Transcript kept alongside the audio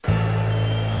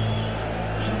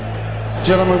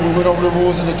Gentlemen, we went over the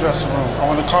rules in the dressing room. I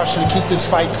want to caution you to keep this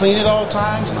fight clean at all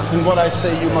times, and what I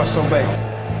say you must obey.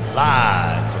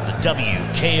 Live from the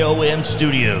WKOM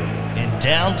studio in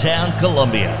downtown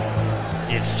Columbia,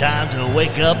 it's time to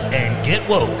wake up and get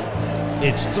woke.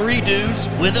 It's Three Dudes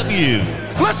with a View.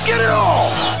 Let's get it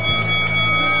all!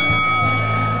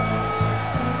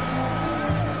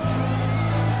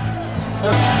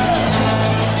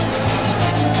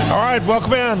 All right,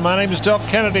 welcome in. My name is Del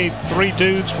Kennedy, Three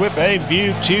Dudes with a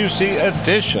View Tuesday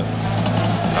edition.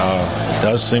 It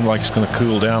does seem like it's going to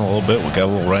cool down a little bit. We got a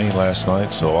little rain last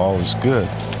night, so all is good.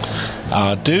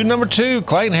 Dude number 2,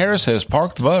 Clayton Harris, has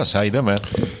parked the bus. How you doing, man?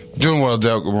 Doing well,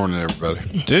 Del. Good morning,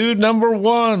 everybody. Dude number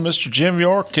 1, Mr. Jim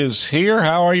York, is here.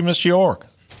 How are you, Mr. York?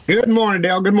 Good morning,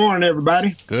 Del. Good morning,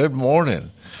 everybody. Good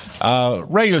morning.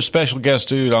 Regular special guest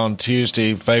dude on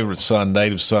Tuesday, favorite son,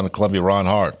 native son of Columbia, Ron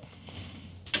Hart.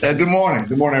 Good morning.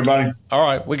 Good morning, everybody. All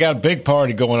right, we got a big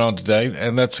party going on today,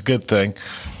 and that's a good thing.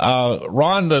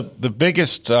 Ron, the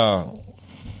biggest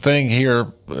thing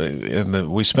here,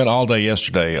 we spent all day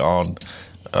yesterday on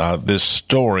this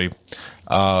story.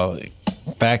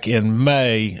 Back in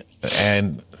May,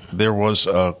 and there was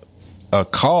a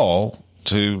call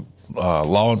to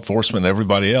law enforcement and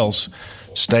everybody else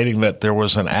stating that there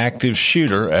was an active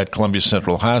shooter at Columbia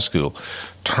Central High School.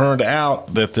 Turned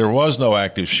out that there was no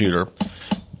active shooter,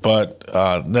 but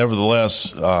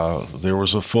nevertheless, there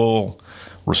was a full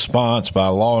response by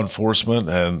law enforcement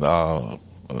and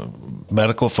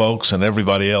medical folks and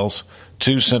everybody else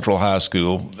to Central High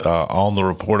School on the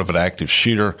report of an active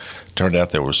shooter. Turned out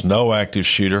there was no active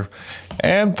shooter.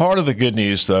 And part of the good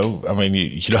news, though, I mean,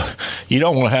 you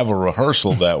don't want to have a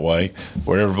rehearsal that way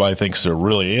where everybody thinks there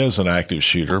really is an active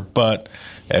shooter. But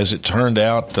as it turned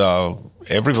out,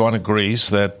 everyone agrees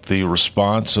that the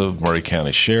response of Maury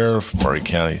County Sheriff,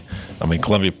 Columbia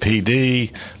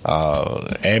PD,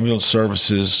 ambulance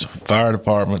services, fire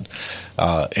department,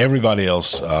 everybody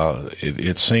else,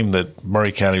 it seemed that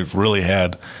Maury County really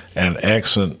had an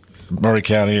excellent, Maury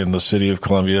County and the city of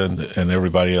Columbia and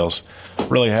everybody else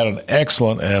really had an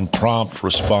excellent and prompt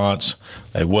response,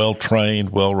 a well-trained,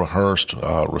 well-rehearsed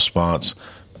response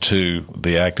to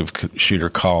the active shooter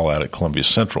call out at Columbia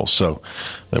Central. So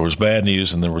there was bad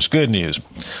news and there was good news.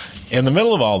 In the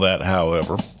middle of all that,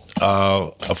 however,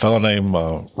 a fellow named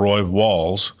Roy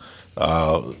Walls,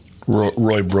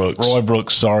 Roy Brooks. Roy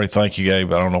Brooks, sorry, thank you,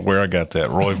 Gabe. I don't know where I got that.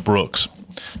 Roy Brooks,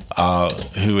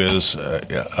 who is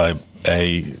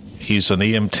he's an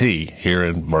EMT here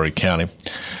in Maury County,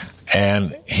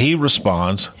 and he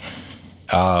responds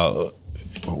to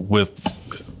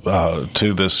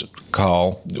this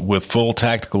call with full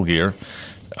tactical gear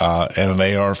and an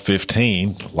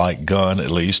AR-15, like gun at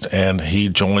least, and he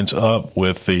joins up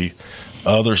with the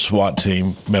other SWAT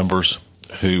team members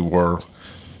who were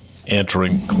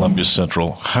entering Columbia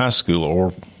Central High School,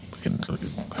 or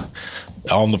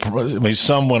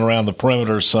some went around the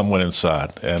perimeter, some went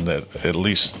inside, and at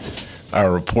least our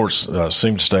reports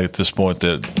seem to state at this point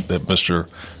that Mr.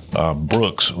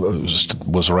 Brooks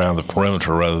was around the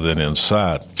perimeter rather than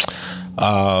inside.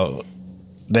 Now,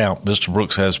 Mr.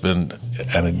 Brooks has been,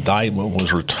 an indictment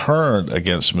was returned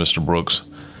against Mr. Brooks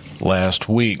last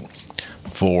week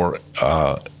for,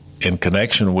 in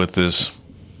connection with this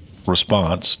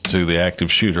response to the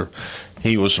active shooter.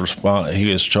 He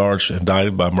is charged,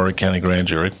 indicted by Maury County Grand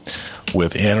Jury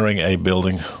with entering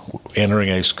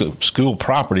a school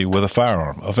property with a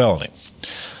firearm, a felony.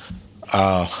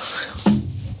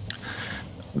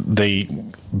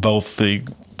 Both the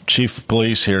chief of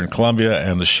police here in Columbia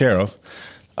and the sheriff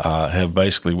have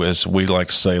basically, as we like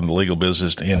to say in the legal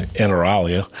business, inter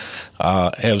alia,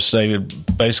 have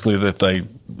stated basically that they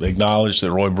acknowledged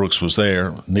that Roy Brooks was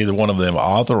there. Neither one of them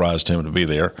authorized him to be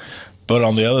there. But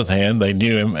on the other hand, they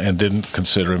knew him and didn't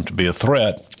consider him to be a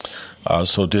threat,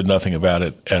 so did nothing about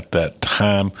it at that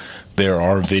time. There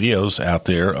are videos out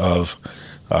there of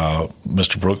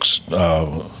Mr. Brooks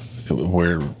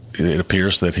where it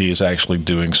appears that he is actually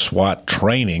doing SWAT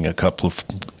training a couple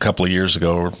of years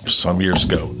ago, or some years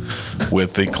ago,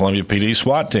 with the Columbia PD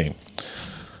SWAT team.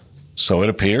 So it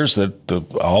appears that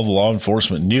all the law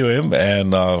enforcement knew him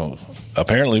and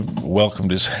apparently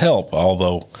welcomed his help,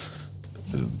 although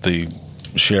the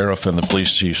sheriff and the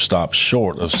police chief stopped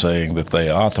short of saying that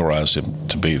they authorized him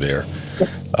to be there.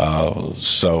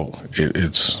 So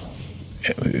it's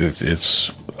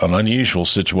an unusual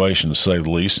situation, to say the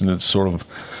least, and it's sort of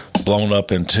blown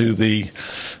up into the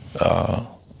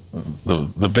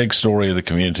big story of the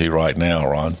community right now,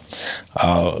 Ron.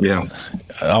 Yeah.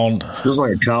 Feels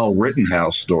like a Kyle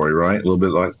Rittenhouse story, right? A little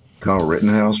bit like Kyle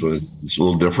Rittenhouse, but it's a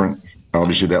little different.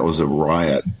 Obviously, that was a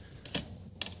riot.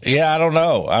 Yeah, I don't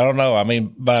know. I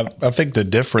mean, but I think the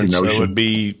difference would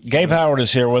be Gabe Howard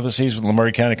is here with us. He's with the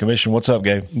Maury County Commission. What's up,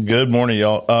 Gabe? Good morning,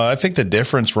 y'all. I think the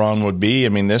difference, Ron, would be, I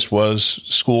mean, this was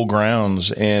school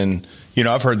grounds, and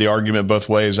I've heard the argument both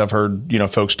ways. I've heard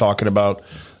folks talking about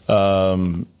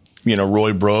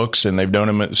Roy Brooks, and they've known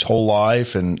him his whole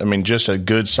life, and I mean, just a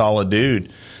good, solid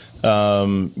dude.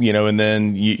 And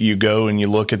then you go and you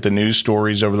look at the news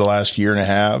stories over the last year and a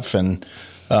half, and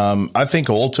I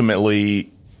think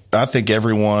ultimately,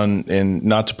 everyone, and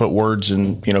not to put words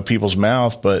in people's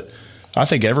mouth, but I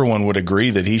think everyone would agree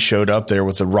that he showed up there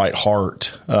with the right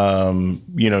heart,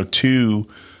 to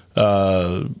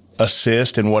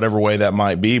assist in whatever way that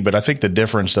might be. But I think the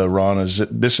difference, though, Ron, is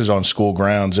that this is on school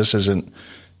grounds. This isn't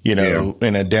in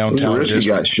a downtown district. He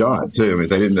got shot, too. I mean,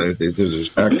 they didn't know there's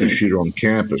an active shooter on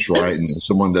campus, right? And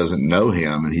someone doesn't know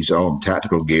him, and he's all in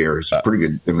tactical gear. It's pretty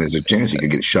good. I mean, there's a chance he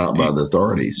could get shot by the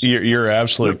authorities. You're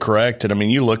absolutely correct. And, I mean,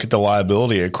 you look at the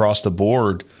liability across the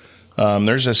board,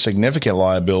 there's a significant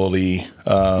liability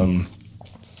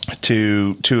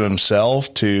to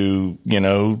himself, to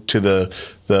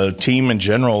the team in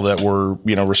general that were,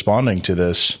 responding to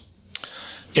this.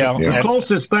 Yeah. The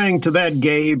closest thing to that,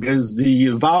 Gabe, is the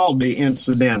Uvalde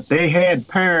incident. They had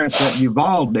parents at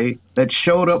Uvalde that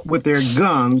showed up with their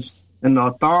guns, and the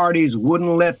authorities wouldn't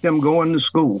let them go into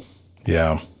school.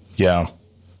 Yeah.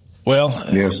 Well,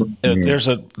 there's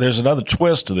another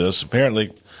twist to this,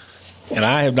 apparently, and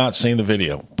I have not seen the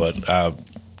video, but I've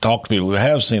talked to people who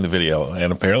have seen the video,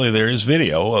 and apparently there is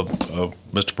video of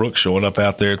Mr. Brooks showing up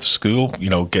out there at the school,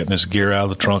 getting his gear out of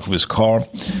the trunk of his car,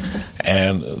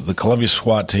 and the Columbia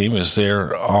SWAT team is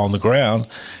there on the ground,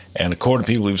 and according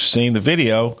to people who've seen the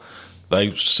video,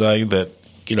 they say that,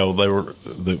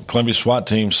 the Columbia SWAT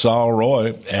team saw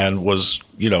Roy and was,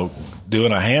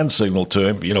 doing a hand signal to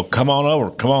him, come on over,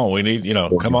 come on, we need,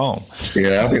 come on.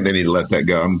 Yeah, I think they need to let that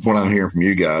go. From what I'm hearing from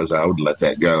you guys, I would let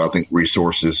that go. I think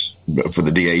resources for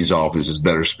the DA's office is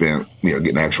better spent,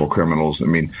 getting actual criminals. I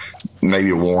mean,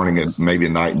 maybe a warning, and maybe a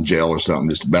night in jail or something,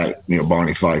 just to back,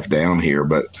 Barney Fife down here.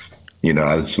 But,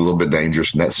 it's a little bit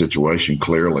dangerous in that situation,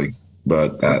 clearly.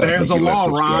 But there's a law,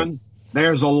 Ron.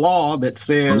 There's a law that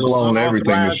says there's a law on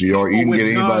everything, Mr. York. You can get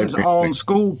anybody on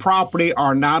school property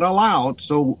are not allowed,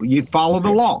 so you follow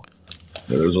the law.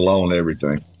 Yeah, there's a law on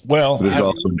everything. Well,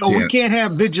 we can't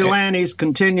have vigilantes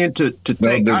continue to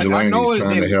take. I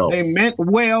know they meant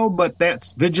well, but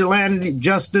that's vigilante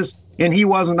justice, and he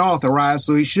wasn't authorized,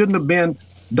 so he shouldn't have been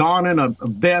donning a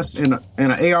vest and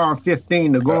an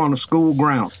AR-15 to go on a school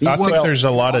ground. I think there's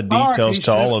a lot of details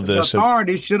to all of this. The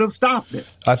authorities should have stopped it.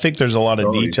 I think there's a lot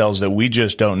of details that we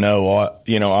just don't know.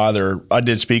 Either I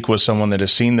did speak with someone that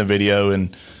has seen the video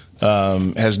and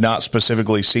has not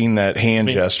specifically seen that hand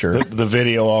gesture. The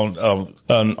video on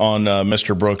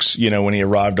Mr. Brooks, when he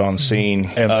arrived on scene.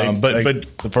 And but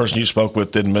the person you spoke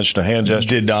with didn't mention the hand gesture?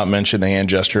 Did not mention the hand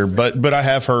gesture. But I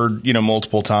have heard,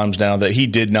 multiple times now that he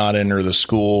did not enter the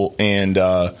school, and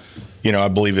I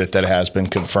believe that has been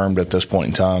confirmed at this point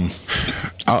in time.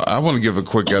 I want to give a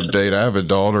quick update. I have a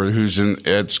daughter who's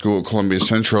at school at Columbia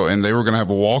Central, and they were going to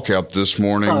have a walkout this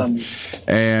morning.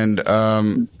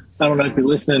 I don't know if you're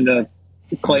listening to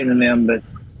Clayton and them, but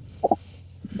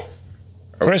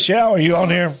Chris Yao, are you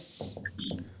on here?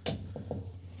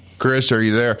 Chris, are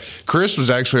you there? Chris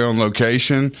was actually on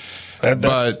location,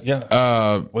 but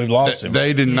we've lost him.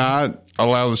 They did not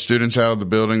allow the students out of the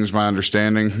building, is my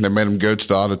understanding. They made them go to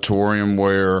the auditorium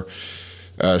where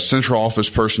central office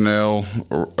personnel,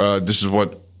 this is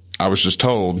what I was just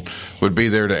told, would be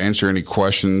there to answer any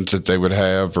questions that they would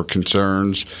have or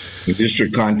concerns. In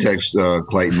district context,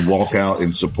 Clayton, walk out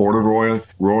in support of Roy?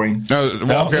 No,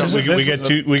 walk out.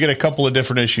 We get a couple of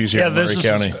different issues here in Maury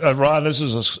County. Ron, this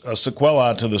is a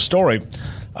sequela to the story.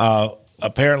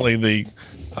 Apparently, the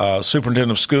superintendent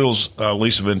of schools,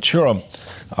 Lisa Ventura,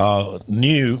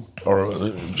 knew,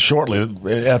 or shortly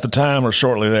at the time or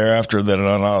shortly thereafter, that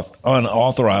an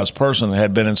unauthorized person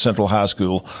had been in Central High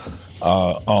School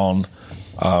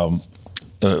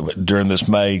during this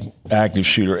May active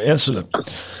shooter incident.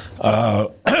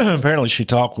 Apparently, she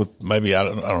talked with maybe I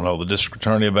don't know, the district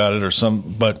attorney about it or some.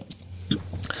 But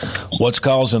what's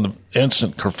causing the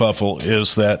instant kerfuffle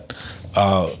is that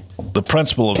the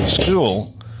principal of the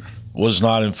school was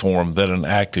not informed that an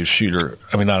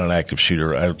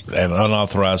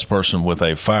unauthorized person with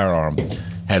a firearm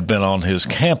had been on his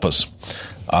campus.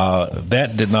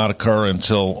 That did not occur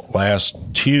until last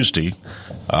Tuesday,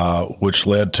 which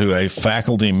led to a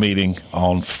faculty meeting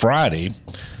on Friday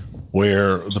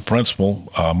where the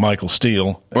principal, Michael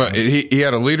Steele. Well, he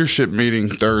had a leadership meeting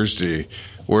Thursday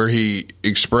where he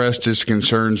expressed his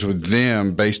concerns with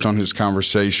them based on his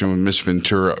conversation with Miss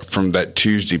Ventura from that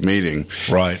Tuesday meeting.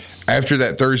 Right. After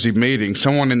that Thursday meeting,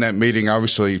 someone in that meeting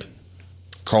obviously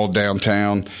called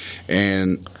downtown,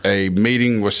 and a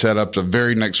meeting was set up the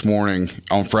very next morning,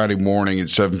 on Friday morning at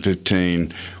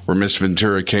 7:15, where Miss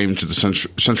Ventura came to the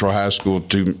Central High School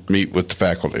to meet with the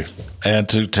faculty. And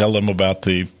to tell them about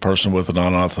the person with an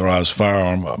unauthorized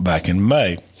firearm back in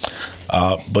May.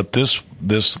 But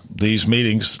these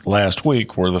meetings last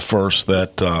week were the first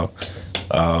that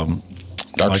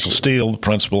Michael Steele, the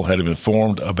principal, had been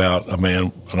informed about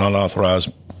an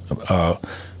unauthorized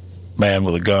man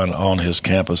with a gun on his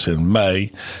campus in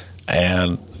May,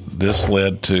 and this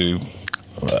led to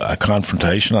a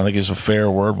confrontation, I think is a fair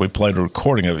word. We played a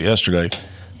recording of it yesterday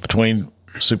between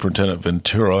Superintendent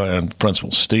Ventura and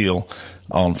Principal Steele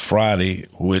on Friday,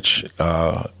 which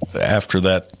after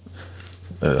that,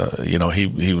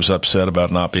 he was upset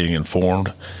about not being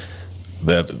informed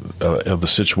of the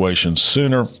situation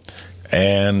sooner,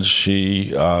 and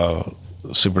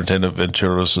Superintendent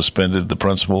Ventura suspended the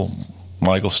principal,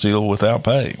 Michael Steele, without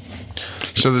pay.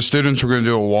 So the students were going to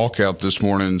do a walkout this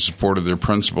morning in support of their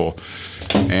principal,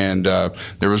 and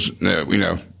there was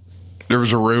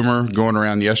a rumor going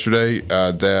around yesterday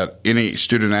that any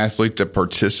student athlete that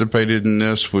participated in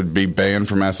this would be banned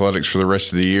from athletics for the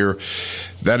rest of the year.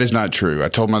 That is not true. I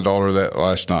told my daughter that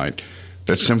last night.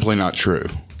 That's simply not true.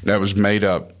 That was made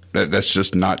up. That's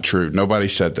just not true. Nobody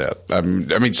said that. I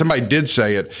mean, somebody did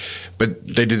say it, but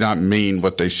they did not mean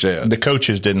what they said. The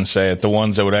coaches didn't say it, the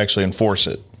ones that would actually enforce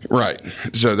it. Right.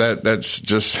 So that's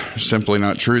just simply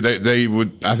not true. They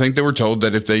would. I think they were told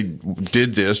that if they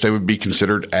did this, they would be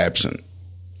considered absent.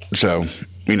 So,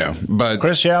 but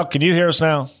Chris Yao, can you hear us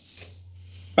now?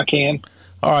 I can.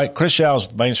 All right, Chris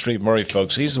Yao's Main Street Murray,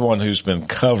 folks. He's the one who's been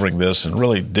covering this and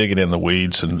really digging in the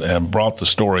weeds and brought the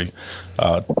story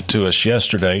to us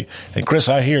yesterday. And, Chris,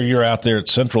 I hear you're out there at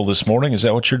Central this morning. Is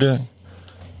that what you're doing?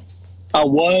 I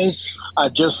was. I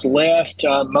just left.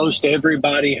 Most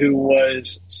everybody who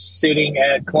was sitting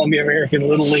at Columbia American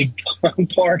Little League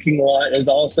parking lot is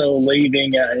also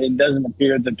leaving. It doesn't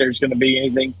appear that there's going to be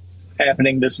anything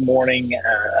happening this morning.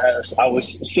 I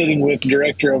was sitting with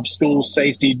Director of School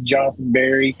Safety Jonathan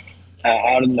Berry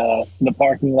out in the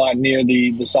parking lot near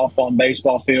the softball and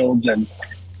baseball fields, and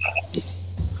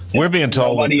we're being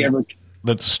told that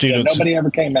the students nobody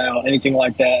ever came out, anything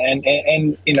like that,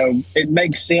 and it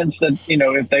makes sense that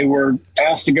if they were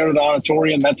asked to go to the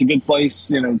auditorium, that's a good place,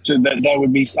 that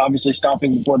would be obviously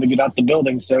stopping before they get out the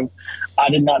building. So I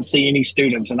did not see any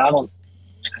students, and I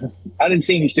didn't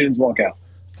see any students walk out.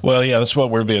 Well, yeah, that's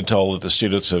what we're being told, that the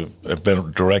students have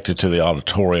been directed to the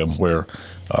auditorium where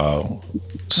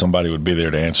somebody would be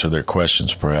there to answer their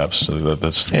questions, perhaps. So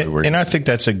and I think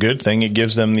that's a good thing. It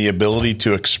gives them the ability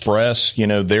to express,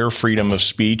 their freedom of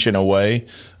speech in a way,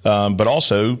 but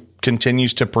also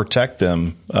continues to protect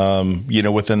them,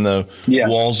 within the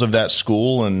walls of that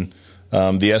school and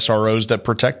the SROs that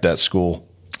protect that school.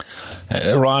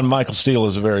 Ron, Michael Steele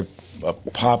is a very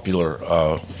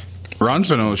popular. Ron's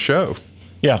been on the show.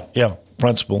 Yeah,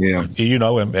 principal. Yeah. You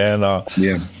know him. And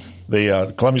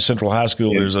the Columbia Central High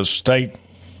School, there's a state.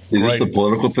 Is this a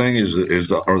political thing?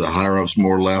 Are the higher-ups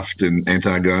more left and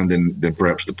anti-gun than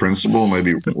perhaps the principal,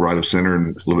 maybe right of center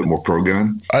and a little bit more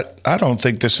pro-gun? I don't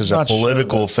think this is a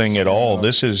political thing at all.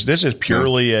 This is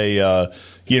purely a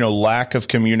lack of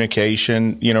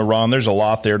communication. Ron, there's a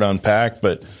lot there to unpack,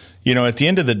 but at the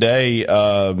end of the day,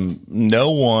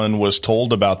 no one was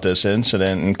told about this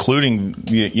incident, including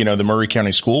the Murray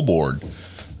County School Board.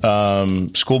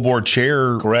 School board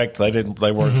chair. Correct.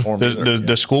 They weren't informed.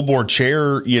 The school board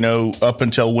chair, up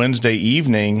until Wednesday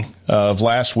evening of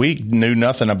last week, knew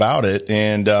nothing about it,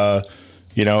 and I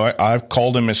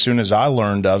called him as soon as I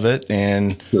learned of it.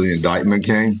 And so the indictment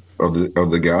came of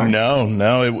the guy.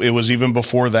 No, it was even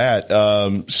before that.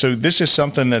 So this is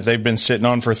something that they've been sitting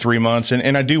on for 3 months,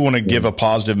 and I do want to give a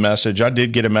positive message. I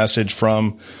did get a message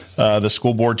from the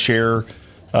school board chair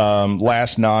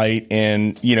last night,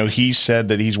 and he said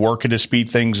that he's working to speed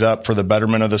things up for the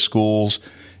betterment of the schools,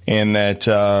 and that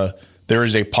there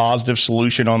is a positive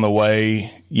solution on the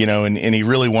way. And he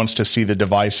really wants to see the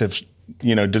divisiveness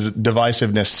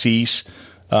cease.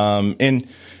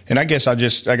 And I guess I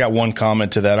got one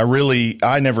comment to that.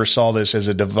 I never saw this as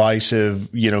a divisive,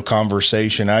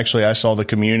 conversation. Actually, I saw the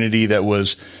community that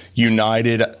was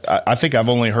united. I think I've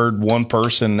only heard one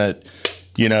person that,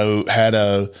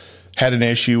 had an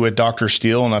issue with Dr.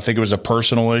 Steele, and I think it was a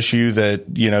personal issue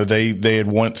that, they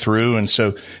had went through. And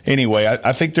so anyway,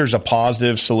 I think there's a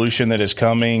positive solution that is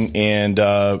coming, and,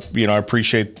 I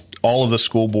appreciate all of the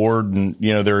school board and,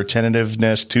 their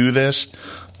attentiveness to this.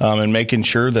 and making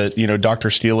sure that, Dr.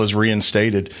 Steele is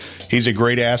reinstated. He's a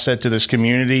great asset to this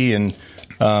community, and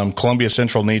Columbia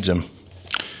Central needs him.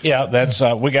 Yeah, that's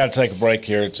we got to take a break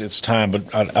here. It's time, but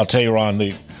I'll tell you, Ron,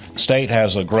 the state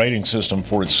has a grading system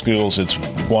for its schools. It's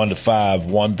 1 to 5,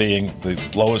 1 being the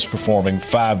lowest performing,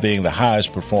 5 being the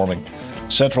highest performing.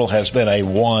 Central has been a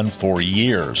 1 for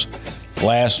years.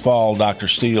 Last fall, Dr.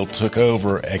 Steele took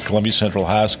over at Columbia Central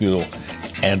High School,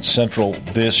 and Central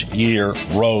this year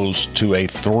rose to a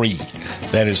 3.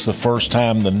 That is the first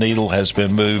time the needle has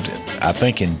been moved, I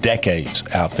think, in decades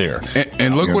out there.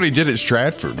 And look what he did at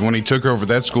Stratford when he took over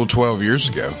that school 12 years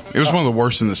ago. It was one of the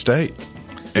worst in the state.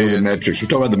 And the metrics. We're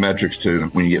talking about the metrics too.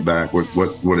 When you get back, what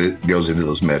it goes into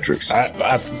those metrics.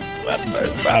 I'll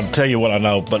tell you what I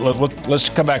know, but let's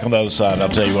come back on the other side. I'll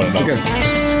tell you what I know. Okay.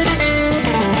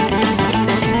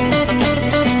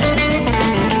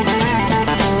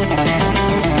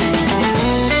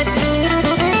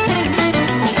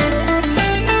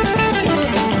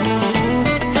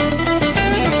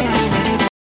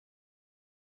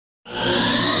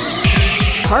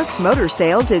 Parks Motor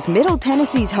Sales is Middle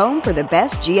Tennessee's home for the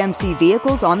best GMC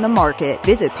vehicles on the market.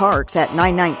 Visit Parks at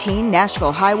 919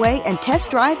 Nashville Highway and test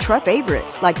drive truck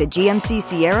favorites like the GMC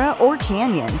Sierra or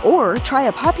Canyon, or try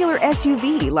a popular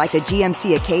SUV like the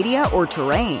GMC Acadia or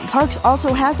Terrain. Parks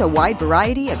also has a wide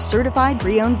variety of certified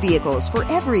pre-owned vehicles for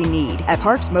every need. At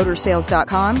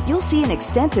ParksMotorsales.com, you'll see an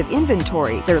extensive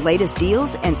inventory, their latest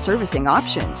deals, and servicing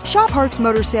options. Shop Parks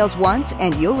Motor Sales once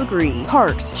and you'll agree.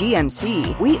 Parks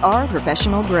GMC. We are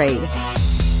professional grade.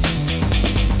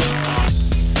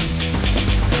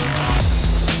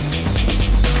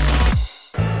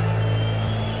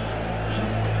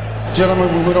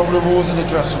 Gentlemen, we went over the rules in the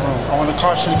dressing room. I want to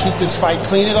caution you to keep this fight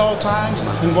clean at all times,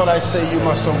 and what I say you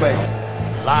must obey.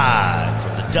 Live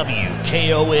from the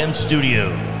WKOM studio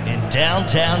in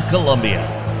downtown Columbia,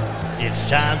 it's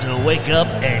time to wake up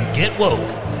and get woke.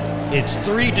 It's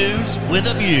 3 dudes with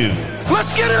a view.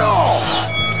 Let's get it all!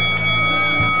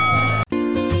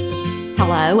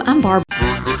 Hello, I'm Barb.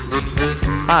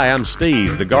 Hi, I'm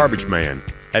Steve, the garbage man.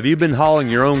 Have you been hauling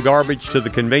your own garbage to the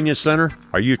convenience center?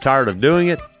 Are you tired of doing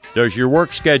it? Does your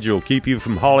work schedule keep you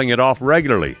from hauling it off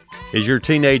regularly? Is your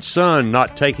teenage son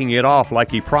not taking it off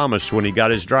like he promised when he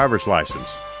got his driver's license?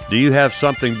 Do you have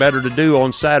something better to do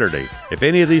on Saturday? If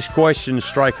any of these questions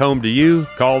strike home to you,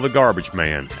 call the garbage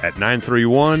man at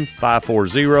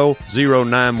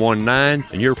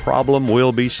 931-540-0919 and your problem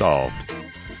will be solved.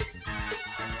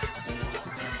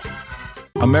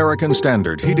 American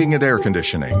Standard Heating and Air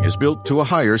Conditioning is built to a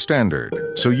higher standard,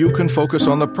 so you can focus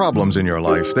on the problems in your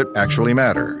life that actually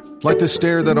matter, like the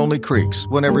stair that only creaks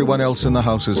when everyone else in the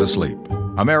house is asleep.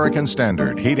 American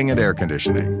Standard Heating and Air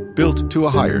Conditioning, built to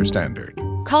a higher standard.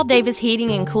 Call Davis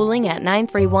Heating and Cooling at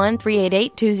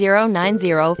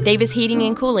 931-388-2090. Davis Heating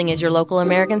and Cooling is your local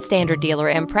American Standard dealer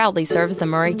and proudly serves the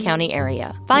Murray County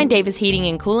area. Find Davis Heating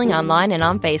and Cooling online and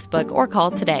on Facebook or call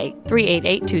today,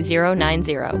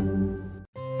 388-2090.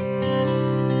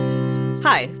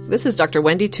 Hi, this is Dr.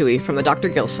 Wendy Toohey from the Dr.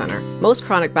 Gill Center. Most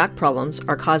chronic back problems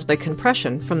are caused by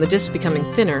compression from the disc becoming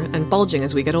thinner and bulging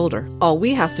as we get older. All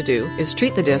we have to do is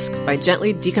treat the disc by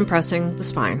gently decompressing the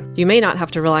spine. You may not have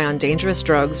to rely on dangerous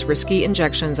drugs, risky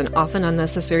injections, and often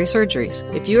unnecessary surgeries.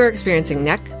 If you are experiencing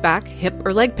neck, back, hip,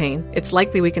 or leg pain, it's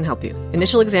likely we can help you.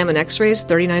 Initial exam and x-rays,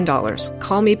 $39.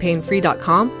 Call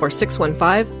mepainfree.com or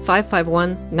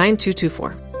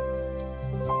 615-551-9224.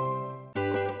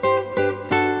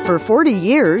 For 40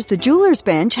 years, the Jewelers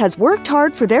Bench has worked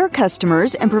hard for their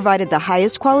customers and provided the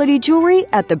highest quality jewelry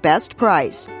at the best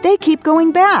price. They keep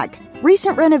going back.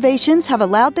 Recent renovations have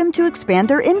allowed them to expand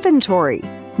their inventory.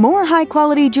 More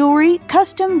high-quality jewelry,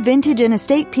 custom vintage and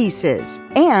estate pieces,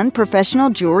 and professional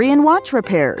jewelry and watch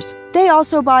repairs. They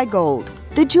also buy gold.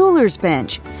 The Jewelers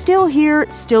Bench, still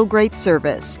here, still great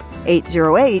service.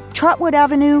 808 Trotwood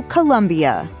Avenue,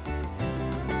 Columbia.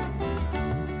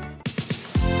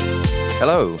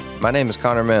 Hello, my name is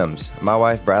Connor Mims. My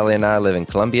wife Bradley and I live in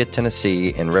Columbia, Tennessee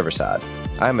in Riverside.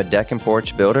 I am a deck and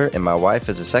porch builder and my wife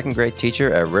is a second grade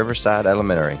teacher at Riverside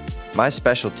Elementary. My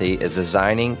specialty is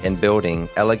designing and building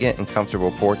elegant and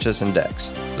comfortable porches and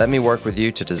decks. Let me work with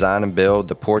you to design and build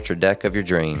the porch or deck of your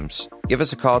dreams. Give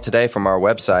us a call today from our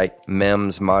website,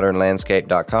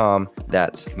 mimsmodernlandscape.com.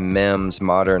 That's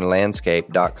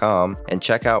mimsmodernlandscape.com and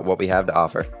check out what we have to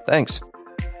offer. Thanks.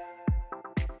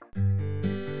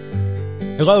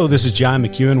 Hello, this is John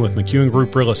McEwen with McEwen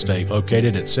Group Real Estate,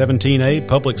 located at 17A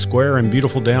Public Square in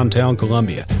beautiful downtown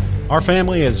Columbia. Our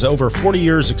family has over 40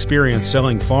 years' experience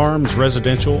selling farms,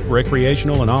 residential,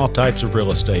 recreational, and all types of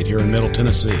real estate here in Middle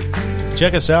Tennessee.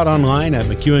 Check us out online at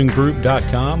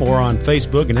McEwenGroup.com or on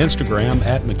Facebook and Instagram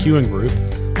at McEwen Group.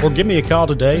 or give me a call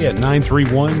today at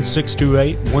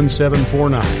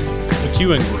 931-628-1749.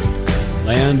 McEwen Group.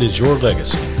 Land is your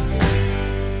legacy.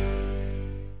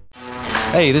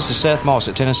 Hey, this is Seth Moss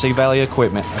at Tennessee Valley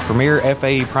Equipment, a premier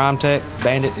FAE PrimeTech,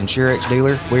 Bandit, and SureX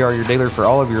dealer. We are your dealer for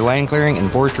all of your land clearing and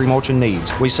forestry mulching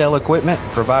needs. We sell equipment,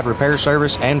 provide repair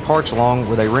service, and parts along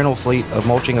with a rental fleet of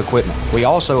mulching equipment. We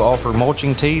also offer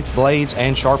mulching teeth, blades,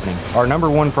 and sharpening. Our number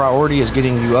one priority is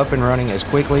getting you up and running as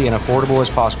quickly and affordable as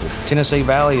possible. Tennessee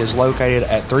Valley is located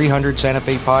at 300 Santa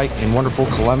Fe Pike in wonderful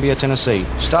Columbia, Tennessee.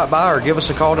 Stop by or give us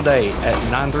a call today at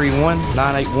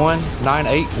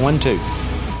 931-981-9812.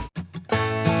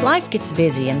 Life gets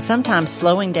busy, and sometimes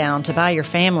slowing down to buy your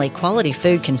family quality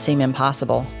food can seem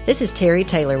impossible. This is Terry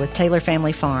Taylor with Taylor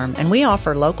Family Farm, and we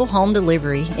offer local home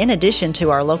delivery in addition to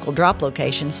our local drop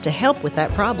locations to help with that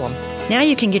problem. Now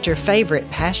you can get your favorite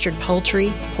pastured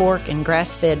poultry, pork, and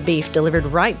grass-fed beef delivered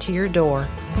right to your door.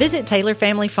 Visit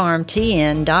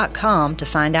TaylorFamilyFarmTN.com to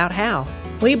find out how.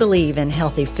 We believe in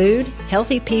healthy food,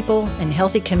 healthy people, and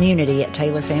healthy community at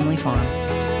Taylor Family Farm.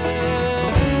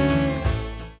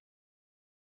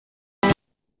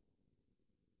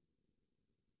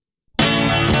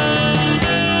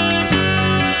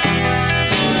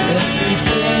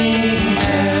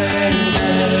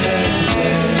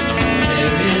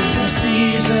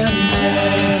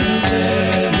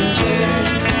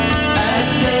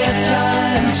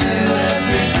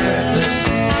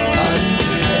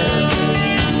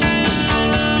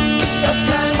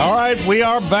 We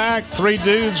are back, Three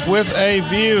Dudes with a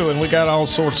View, and we got all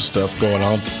sorts of stuff going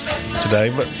on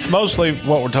today. But mostly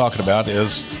what we're talking about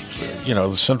is,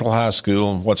 the Central High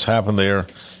School and what's happened there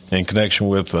in connection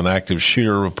with an active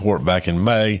shooter report back in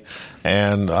May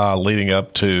and leading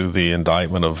up to the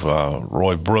indictment of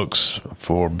Roy Brooks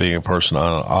for being a person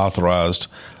unauthorized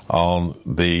on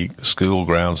the school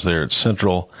grounds there at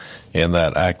Central in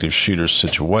that active shooter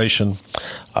situation.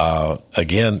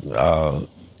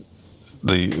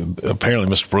 Apparently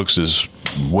Mr. Brooks is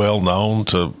well known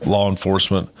to law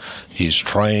enforcement. He's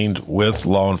trained with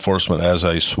law enforcement as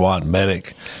a SWAT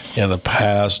medic in the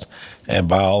past, and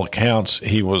by all accounts,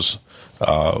 he was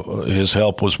his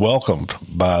help was welcomed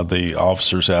by the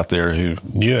officers out there who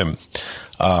knew him,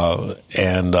 so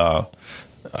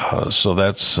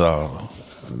that's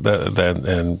that.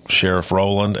 And Sheriff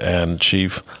Rowland and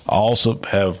Chief also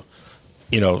have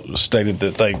stated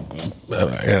that they,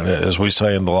 as we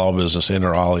say in the law business,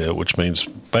 inter alia, which means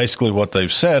basically what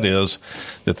they've said is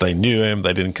that they knew him,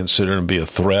 they didn't consider him to be a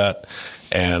threat,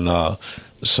 and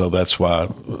so that's why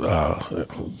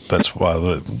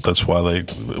they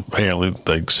apparently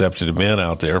they accepted him in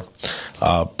out there.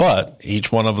 But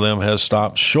each one of them has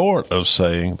stopped short of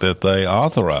saying that they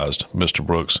authorized Mr.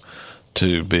 Brooks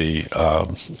to be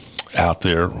out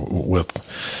there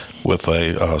with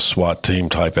a SWAT team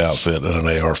type outfit and an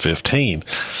AR-15.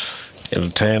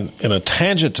 In a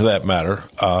tangent to that matter,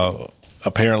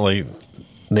 apparently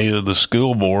neither the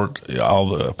school board,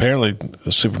 apparently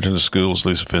the superintendent of schools,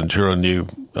 Lisa Ventura, knew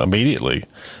immediately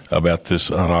about this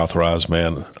unauthorized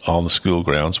man on the school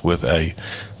grounds with a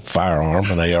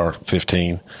firearm, an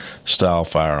AR-15 style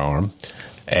firearm,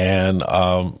 and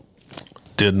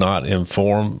did not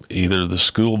inform either the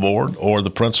school board or the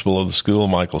principal of the school,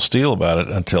 Michael Steele, about it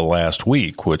until last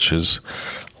week, which has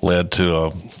led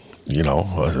to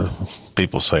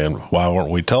people saying, why weren't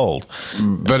we told?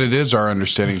 But it is our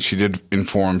understanding she did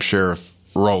inform Sheriff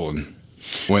Rowland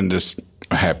when this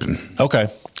happened. Okay.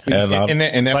 And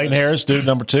Clayton Harris, dude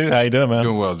number 2. How you doing, man?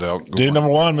 Doing well, Dale. Dude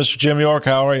number 1, Mr. Jim York,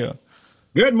 how are you?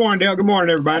 Good morning, Dale. Good morning,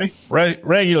 everybody.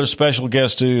 Regular special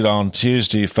guest dude on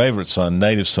Tuesday, favorite son,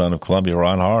 native son of Columbia,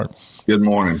 Ron Hart. Good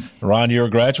morning. Ron, you're a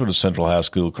graduate of Central High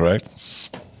School, correct?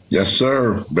 Yes,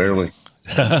 sir. Barely.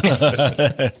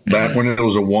 Back when it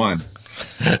was a 1.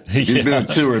 You've been a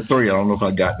 2 or 3. I don't know if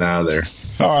I've gotten out of there.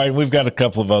 All right. We've got a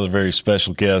couple of other very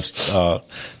special guests.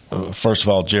 First of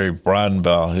all, Jerry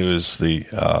Bridenbaugh, who is the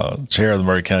chair of the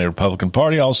Maury County Republican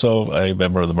Party, also a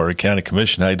member of the Maury County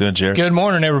Commission. How you doing, Jerry? Good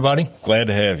morning, everybody. Glad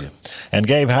to have you. And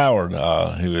Gabe Howard,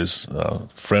 who is a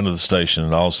friend of the station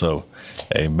and also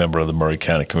a member of the Maury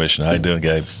County Commission. How you doing,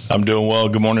 Gabe? I'm doing well.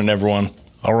 Good morning, everyone.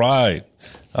 All right.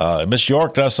 Miss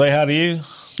York, did I say hi to you?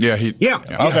 Yeah.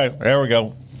 Okay, there we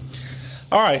go.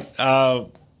 All right.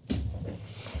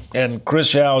 And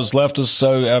Chris Yao has left us,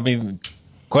 so,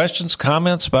 questions,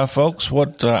 comments by folks?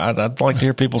 What I'd like to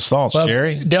hear people's thoughts.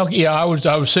 Jerry? Del, I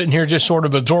was sitting here just sort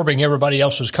of absorbing everybody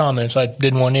else's comments. I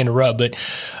didn't want to interrupt, but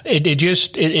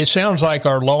it sounds like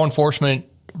our law enforcement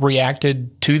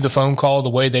reacted to the phone call the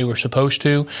way they were supposed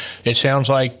to. It sounds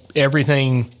like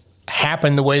everything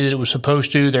happened the way that it was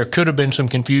supposed to. There could have been some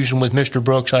confusion with Mr.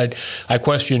 Brooks. I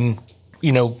question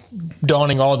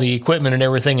donning all the equipment and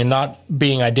everything and not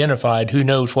being identified, who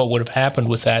knows what would have happened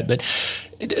with that. But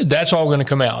that's all going to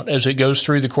come out as it goes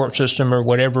through the court system, or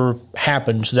whatever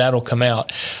happens, that'll come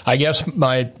out. I guess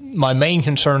my main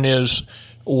concern is,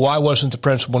 why wasn't the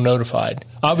principal notified?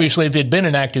 Obviously, if it had been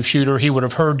an active shooter, he would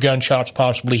have heard gunshots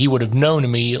possibly. He would have known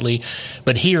immediately.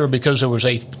 But here, because there was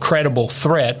a credible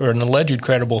threat, or an alleged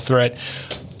credible threat,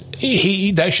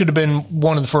 that should have been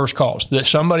one of the first calls, that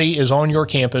somebody is on your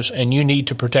campus and you need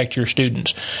to protect your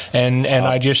students. And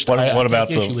I just what about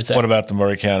take issue with that. What about the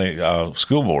Maury County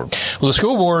School Board? Well, the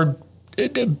school board,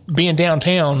 being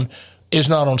downtown, is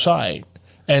not on site,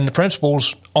 and the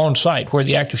principal's on site where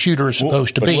the active shooter is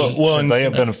supposed to be. Should they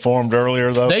have been informed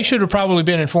earlier, though? They should have probably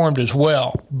been informed as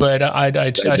well, but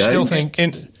I still think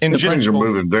and things are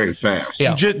moving very fast.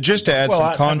 Yeah. Just to add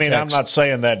some context. I'm not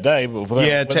saying that day, but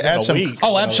to add some. Week,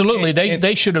 oh, absolutely.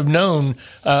 They should have known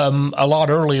a lot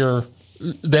earlier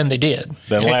than they did.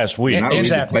 Than last week.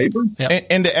 Exactly.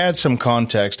 And to add some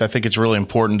context, I think it's really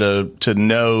important to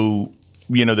know,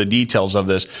 the details of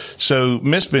this. So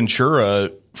Miss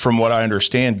Ventura, from what I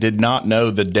understand, did not know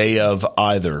the day of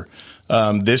either.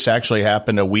 This actually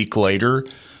happened a week later.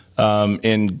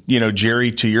 And,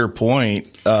 Jerry, to your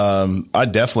point, I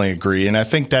definitely agree. And I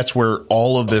think that's where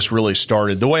all of this really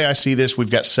started. The way I see this, we've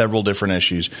got several different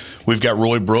issues. We've got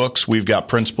Roy Brooks, we've got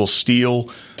Principal Steele,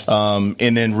 and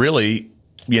then really,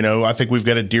 I think we've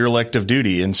got a derelict of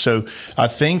duty. And so I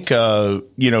think,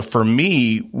 for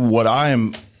me, what I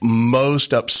am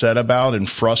most upset about and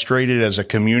frustrated as a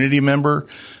community member,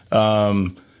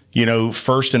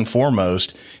 first and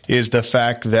foremost, is the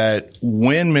fact that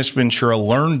when Miss Ventura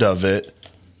learned of it,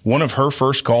 one of her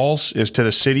first calls is to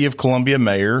the City of Columbia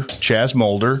Mayor, Chaz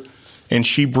Mulder, and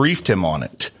she briefed him on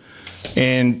it.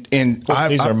 And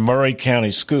these are Maury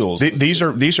County schools. These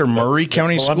are Maury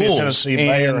County schools. Columbia, Tennessee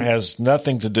Mayor has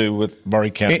nothing to do with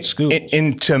Maury County schools.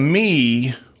 And to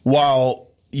me, while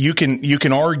you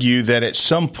can argue that at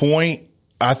some point,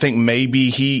 I think maybe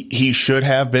he should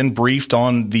have been briefed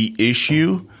on the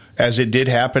issue, as it did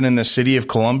happen in the city of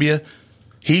Columbia.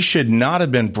 He should not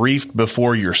have been briefed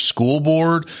before your school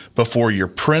board, before your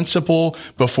principal,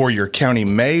 before your county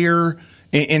mayor.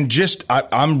 And just,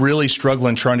 I'm really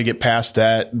struggling trying to get past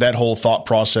that whole thought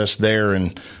process there.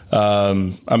 And,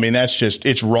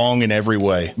 it's wrong in every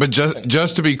way. But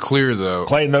just to be clear, though,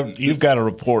 Clayton, you've got a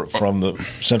report from the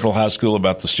Central High School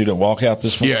about the student walkout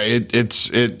this morning. Yeah,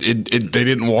 they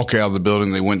didn't walk out of the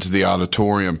building; they went to the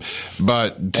auditorium,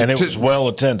 and it was well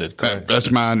attended. Correct? That's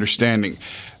my understanding.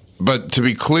 But to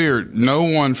be clear, no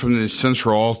one from the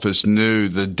central office knew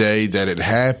the day that it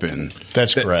happened.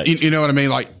 That's correct. You know what I mean?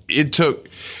 Like it took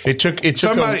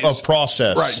a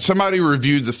process. Right. Somebody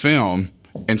reviewed the film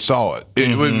and saw it.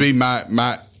 It would be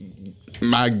my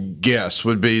guess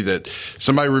would be that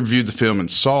somebody reviewed the film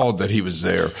and saw that he was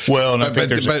there. Well, and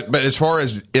but as far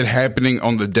as it happening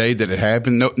on the day that it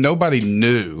happened, nobody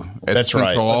knew at the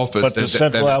central office. But the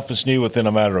central office knew within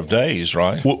a matter of days,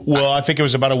 right? Well, I think it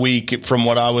was about a week from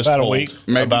what I was told.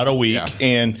 About a week. Yeah.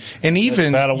 And even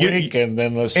about a week, and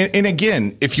then and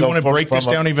again, if you want to break this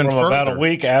down even further, about a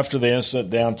week after the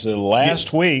incident down to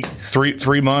last week,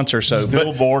 3 months or so, the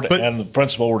school board and the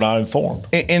principal were not informed.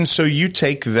 And so you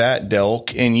take that, Del,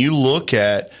 and you look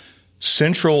at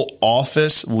central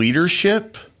office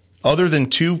leadership, other than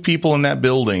 2 people in that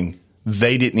building,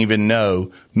 they didn't even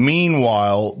know.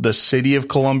 Meanwhile, the City of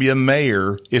Columbia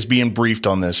mayor is being briefed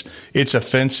on this. It's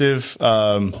offensive.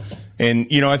 And,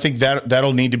 I think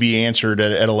that'll need to be answered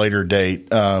at a later date.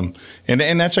 And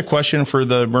that's a question for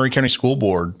the Maury County School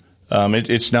Board.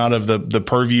 It's not of the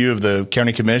purview of the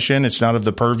county commission. It's not of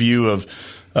the purview of,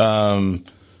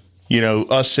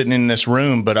 us sitting in this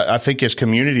room, but I think as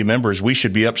community members, we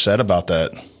should be upset about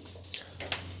that.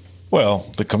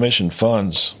 Well, the commission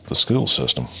funds the school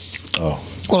system. Oh.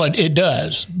 Well, it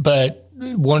does, but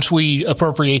once we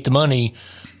appropriate the money,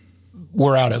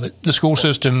 we're out of it. The school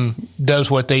system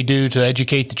does what they do to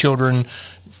educate the children.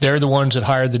 They're the ones that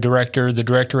hire the director. The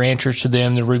director answers to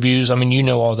them, the reviews. I mean, you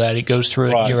know all that. It goes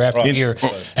through it year after year.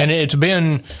 And it's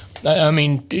been,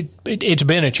 it's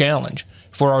been a challenge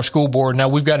for our school board. Now,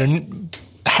 we've got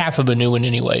half of a new one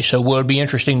anyway, so it'll be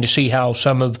interesting to see how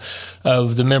some of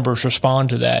the members respond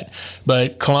to that.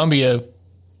 But Columbia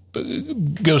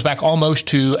goes back almost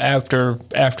to after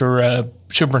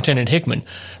Superintendent Hickman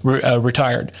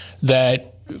retired,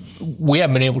 that we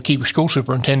haven't been able to keep a school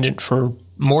superintendent for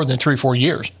more than 3-4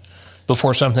 years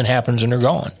before something happens and they're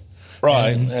gone.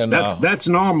 Right. And that's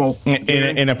normal.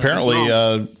 And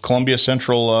apparently, Columbia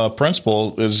Central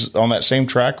principal is on that same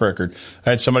track record.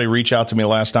 I had somebody reach out to me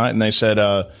last night, and they said,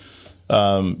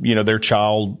 their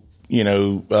child,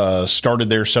 started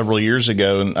there several years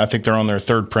ago, and I think they're on their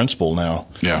third principal now.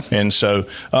 Yeah. And so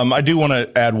I do want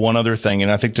to add one other thing,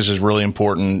 and I think this is really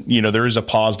important. There is a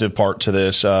positive part to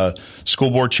this.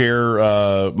 School board chair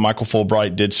Michael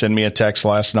Fulbright did send me a text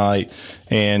last night,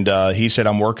 and he said,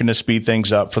 I'm working to speed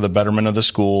things up for the betterment of the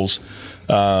schools.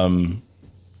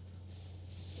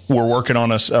 We're working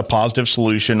on a positive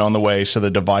solution on the way so the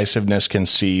divisiveness can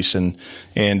cease. And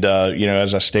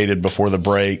as I stated before the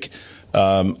break,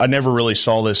 I never really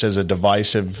saw this as a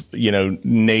divisive,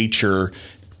 nature,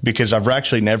 because I've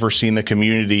actually never seen the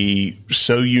community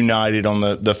so united on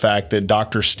the fact that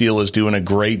Dr. Steele is doing a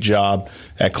great job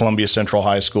at Columbia Central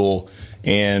High School,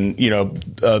 and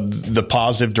the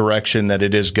positive direction that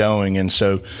it is going. And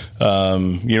so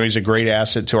he's a great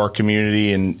asset to our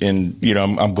community, and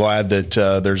I'm glad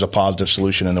that there's a positive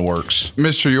solution in the works.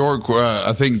 Mr. York,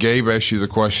 I think Gabe asked you the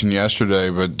question yesterday,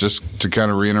 but just to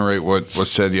kind of reiterate what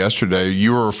was said yesterday,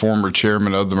 you were a former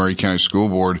chairman of the Maury County School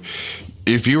Board.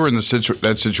 If you were in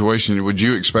that situation, would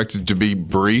you expect it to be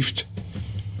briefed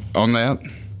on that?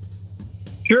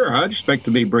 Sure, I'd expect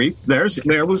to be briefed. There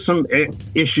was some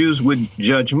issues with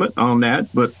judgment on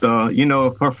that, but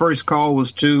if our first call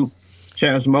was to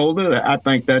Chaz Mulder, I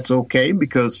think that's okay,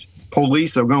 because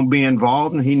police are going to be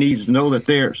involved, and he needs to know that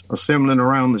they're assembling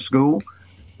around the school.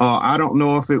 I don't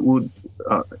know if it would.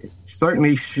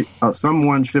 Certainly,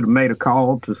 someone should have made a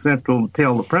call to Central to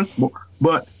tell the principal,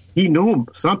 but he knew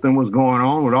something was going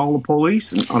on with all the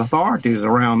police and authorities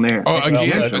around there.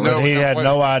 He had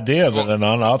no idea that an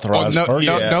unauthorized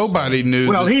person. Nobody knew.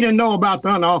 Well, he didn't know about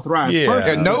the unauthorized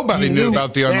person. Yeah, nobody knew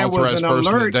about the unauthorized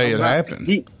person the day it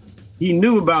happened. He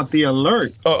knew about the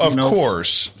alert. Of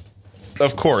course.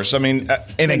 I mean,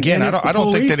 and again, I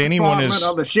don't think that anyone is.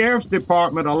 Or the sheriff's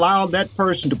department allowed that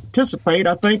person to participate.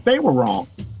 I think they were wrong.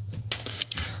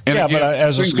 But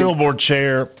as a school board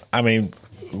chair, I mean,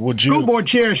 would you? School board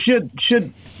chair should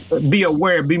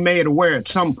be made aware at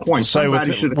some point.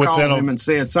 Somebody should have called him and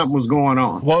said something was going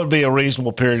on. What would be a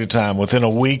reasonable period of time? Within a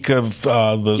week of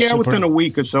within a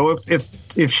week or so.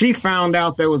 If she found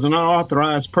out there was an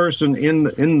unauthorized person in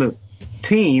the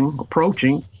team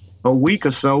approaching, a week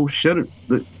or so should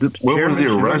the when was he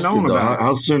arrested?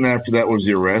 How soon after that was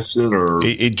he arrested? Or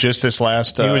it just this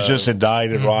last? He was just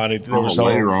indicted, Ron.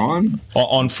 Later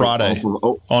on Friday.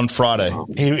 On Friday,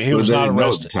 he was not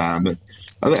arrested. At the time, but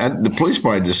the police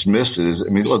probably dismissed it.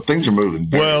 Look, things are moving.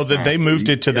 They moved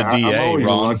it to the DA. I'm always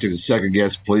reluctant to second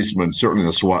guess policemen, certainly in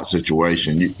a SWAT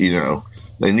situation.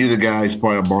 They knew the guy. He's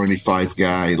probably a Barney Fife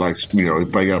guy. He likes, he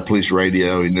probably got a police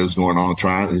radio. He knows what's going on.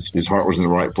 His heart was in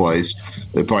the right place.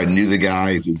 They probably knew the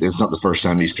guy. It's not the first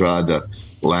time he's tried to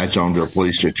latch onto a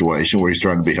police situation where he's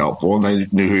trying to be helpful, and they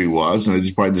knew who he was, and they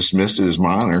just probably dismissed it as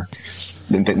minor.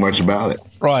 Didn't think much about it.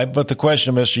 Right, but the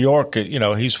question, Mr. York,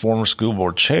 he's former school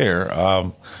board chair.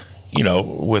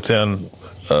 Within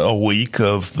a week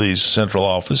of the central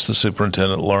office, the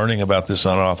superintendent learning about this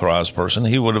unauthorized person,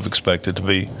 he would have expected to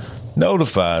be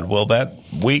notified. Well, that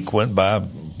week went by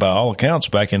all accounts,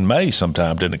 back in May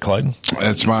sometime, didn't it, Clayton?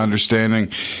 That's my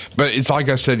understanding. But it's like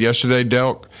I said yesterday,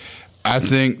 Delk, I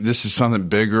think this is something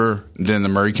bigger than the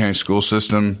Maury County school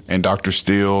system and Dr.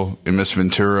 Steele and Miss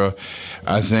Ventura.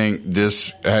 I think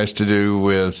this has to do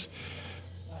with...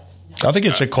 I think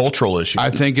it's a cultural issue.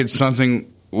 I think it's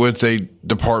something with a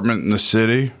department in the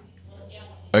city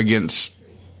against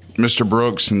Mr.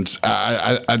 Brooks, and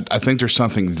I think there's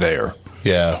something there.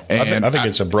 Yeah, I think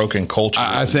it's a broken culture.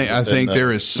 I think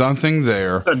there is something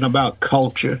there. It's not about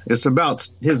culture. It's about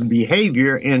his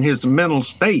behavior and his mental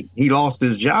state. He lost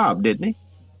his job, didn't he?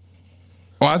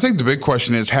 Well, I think the big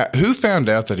question is who found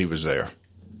out that he was there?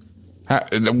 How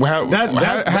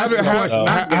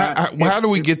do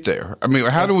we get there? I mean,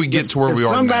 how do we get to where we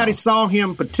are now? Somebody saw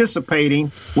him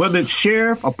participating, whether it's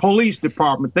sheriff or police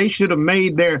department, they should have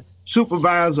made their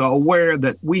supervisor aware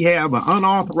that we have an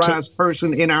unauthorized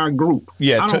person in our group.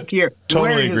 Yeah, I don't care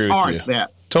totally where his heart's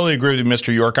at. Totally agree with you,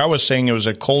 Mr. York. I was saying it was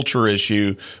a culture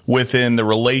issue within the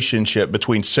relationship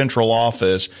between central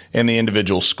office and the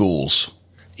individual schools.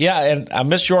 Yeah, and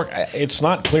Mr. York, it's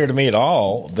not clear to me at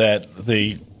all that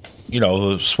the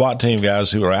SWAT team guys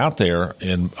who were out there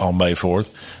on May 4th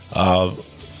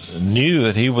knew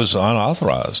that he was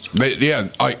unauthorized.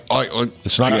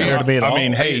 It's not clear to me at all. I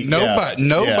mean, hey,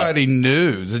 nobody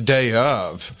knew the day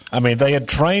of. I mean, they had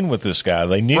trained with this guy.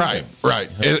 They knew him. Right.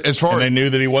 They knew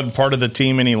that he wasn't part of the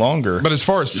team any longer. But as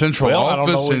far as central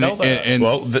office and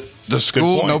the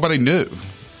school, nobody knew.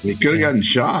 He could have gotten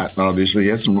shot. Obviously, he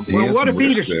had some.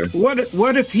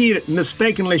 What if he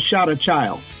mistakenly shot a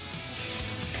child?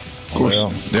 Of course,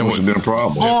 that would have been a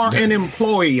problem. Or an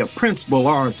employee, a principal,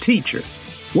 or a teacher.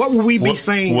 What would we be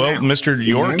saying Well, now? Mr.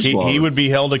 York, he would be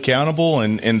held accountable,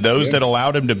 and those that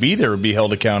allowed him to be there would be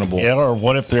held accountable. Yeah, or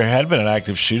what if there had been an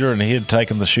active shooter and he had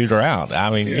taken the shooter out? I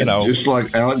mean, just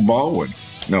like Alec Baldwin.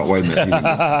 No, wait a minute.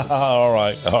 All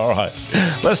right.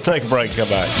 Let's take a break and come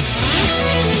back.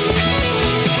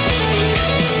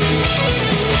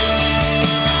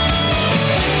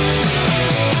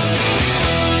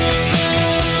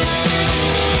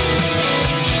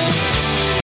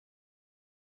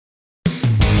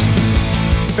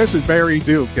 This is Barry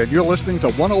Duke, and you're listening to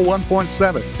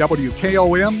 101.7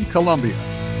 WKOM Columbia.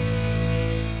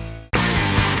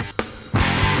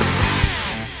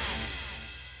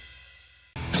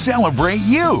 Celebrate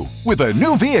you with a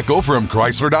new vehicle from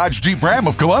Chrysler Dodge Jeep Ram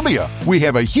of Columbia. We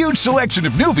have a huge selection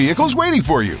of new vehicles waiting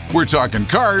for you. We're talking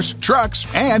cars, trucks,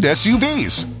 and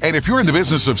SUVs. And if you're in the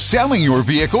business of selling your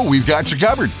vehicle, we've got you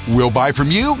covered. We'll buy from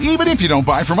you even if you don't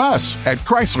buy from us. At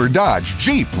Chrysler Dodge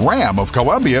Jeep Ram of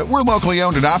Columbia, we're locally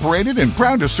owned and operated and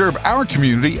proud to serve our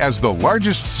community as the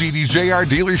largest CDJR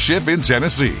dealership in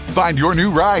Tennessee. Find your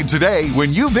new ride today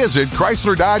when you visit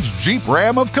Chrysler Dodge Jeep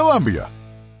Ram of Columbia.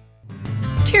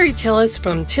 Terry Tillis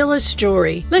from Tillis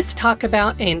Jewelry. Let's talk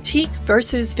about antique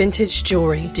versus vintage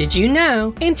jewelry. Did you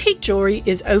know antique jewelry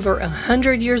is over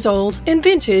 100 years old and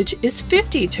vintage is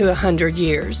 50 to 100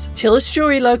 years? Tillis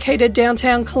Jewelry, located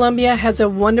downtown Columbia, has a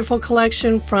wonderful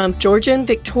collection from Georgian,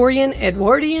 Victorian,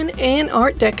 Edwardian, and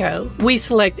Art Deco. We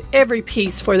select every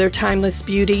piece for their timeless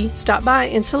beauty. Stop by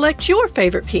and select your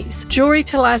favorite piece. Jewelry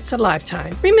to last a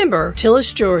lifetime. Remember,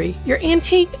 Tillis Jewelry, your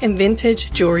antique and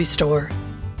vintage jewelry store.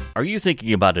 Are you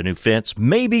thinking about a new fence?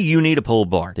 Maybe you need a pole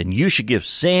barn. Then you should give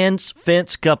Sands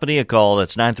Fence Company a call.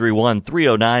 That's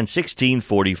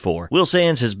 931-309-1644. Will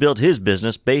Sands has built his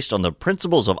business based on the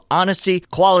principles of honesty,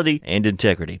 quality, and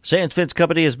integrity. Sands Fence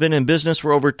Company has been in business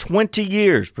for over 20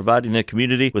 years, providing the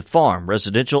community with farm,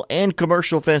 residential, and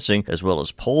commercial fencing, as well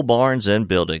as pole barns and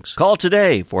buildings. Call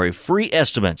today for a free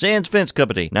estimate. Sands Fence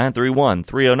Company,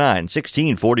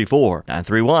 931-309-1644.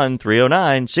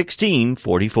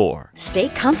 931-309-1644. Stay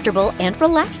comfortable and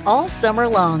relaxed all summer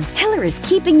long. Hiller is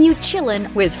keeping you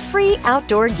chillin' with free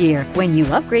outdoor gear when you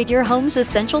upgrade your home's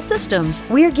essential systems.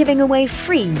 We're giving away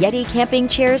free Yeti camping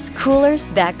chairs, coolers,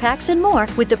 backpacks, and more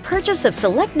with the purchase of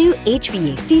select new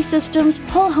HVAC systems,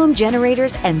 whole home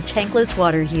generators, and tankless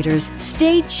water heaters.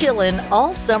 Stay chillin'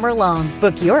 all summer long.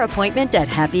 Book your appointment at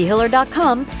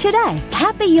happyhiller.com today.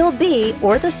 Happy you'll be,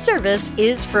 or the service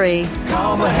is free.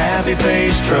 Call the Happy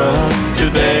Face Truck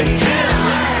today.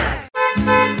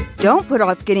 Don't put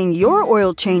off getting your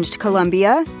oil changed,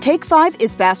 Columbia. Take 5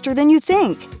 is faster than you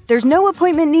think. There's no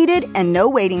appointment needed and no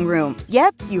waiting room.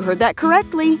 Yep, you heard that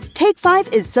correctly. Take 5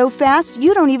 is so fast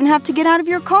you don't even have to get out of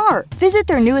your car. Visit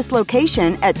their newest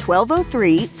location at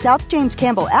 1203 South James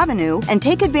Campbell Avenue and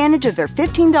take advantage of their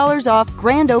 $15 off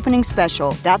grand opening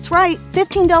special. That's right,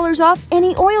 $15 off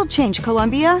any oil change,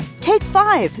 Columbia. Take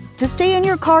 5, the stay in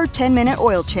your car 10-minute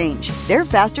oil change. They're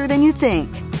faster than you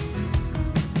think.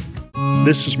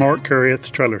 This is Mark Curry at the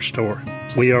Trailer Store.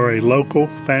 We are a local,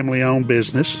 family-owned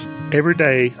business. Every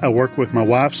day, I work with my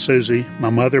wife, Susie, my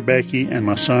mother, Becky, and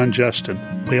my son, Justin.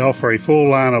 We offer a full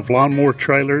line of lawnmower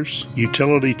trailers,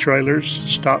 utility trailers,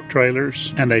 stock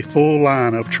trailers, and a full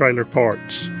line of trailer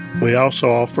parts. We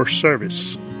also offer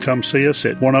service. Come see us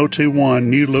at 1021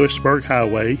 New Lewisburg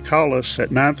Highway. Call us at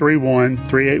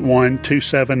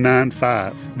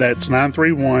 931-381-2795. That's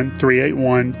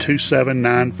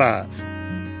 931-381-2795.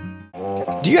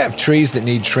 Do you have trees that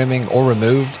need trimming or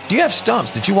removed? Do you have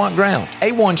stumps that you want ground?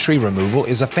 A1 Tree Removal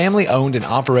is a family-owned and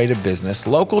operated business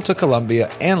local to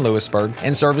Columbia and Lewisburg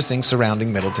and servicing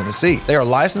surrounding Middle Tennessee. They are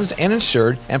licensed and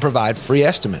insured and provide free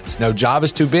estimates. No job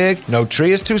is too big, no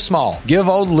tree is too small. Give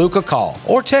old Luke a call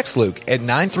or text Luke at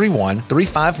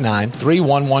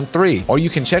 931-359-3113, or you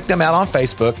can check them out on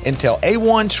Facebook and tell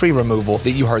A1 Tree Removal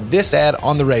that you heard this ad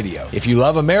on the radio. If you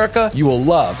love America, you will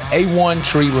love A1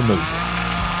 Tree Removal.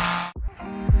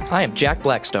 I am Jack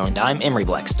Blackstone. And I'm Emery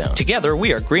Blackstone. Together,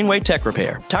 we are Greenway Tech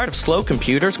Repair. Tired of slow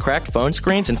computers, cracked phone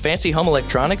screens, and fancy home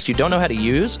electronics you don't know how to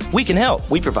use? We can help.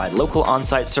 We provide local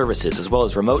on-site services as well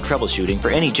as remote troubleshooting for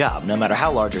any job, no matter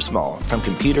how large or small, from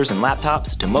computers and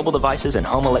laptops to mobile devices and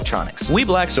home electronics. We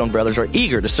Blackstone brothers are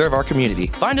eager to serve our community.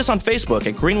 Find us on Facebook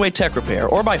at Greenway Tech Repair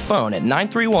or by phone at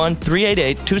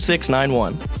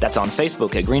 931-388-2691. That's on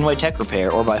Facebook at Greenway Tech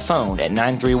Repair or by phone at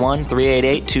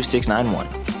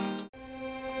 931-388-2691.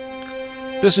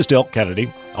 This is Del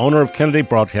Kennedy, owner of Kennedy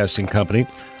Broadcasting Company,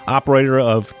 operator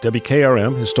of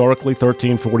WKRM, historically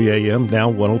 1340 AM,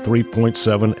 now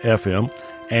 103.7 FM,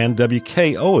 and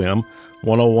WKOM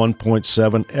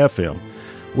 101.7 FM.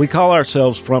 We call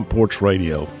ourselves Front Porch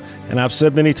Radio, And I've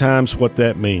said many times what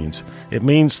that means. It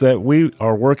means that we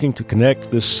are working to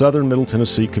connect this southern Middle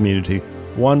Tennessee community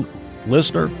one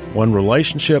listener, one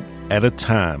relationship at a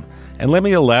time. And let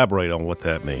me elaborate on what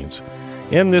that means.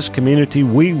 In this community,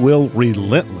 we will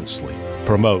relentlessly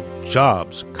promote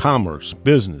jobs, commerce,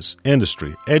 business,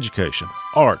 industry, education,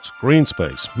 arts, green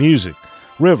space, music,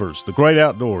 rivers, the great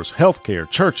outdoors, healthcare,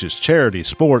 churches, charities,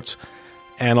 sports,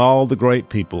 and all the great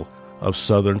people of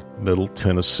southern Middle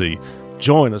Tennessee.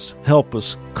 Join us, help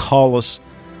us, call us.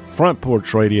 Front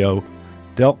Porch Radio,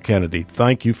 Delk Kennedy,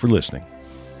 thank you for listening.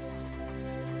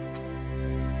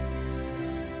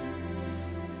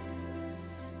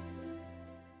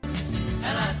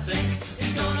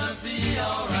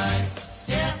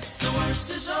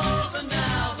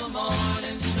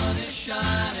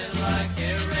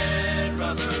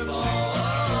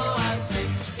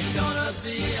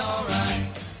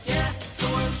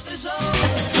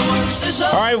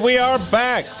 All right, we are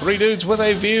back. Three Dudes with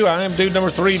a View. I am dude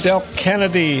number 3, Delk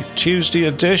Kennedy, Tuesday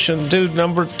edition. Dude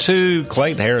number 2,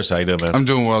 Clayton Harris. How you doing, man? I'm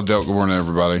doing well, Delk. Good morning,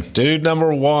 everybody. Dude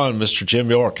number 1, Mr. Jim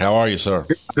York. How are you, sir?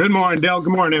 Good morning, Delk.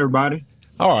 Good morning, everybody.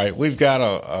 All right, we've got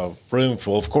a room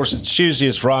full. Of course, it's Tuesday.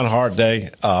 It's Ron Hart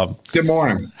Day. Good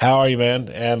morning. How are you, man?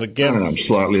 And again, I'm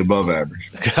slightly above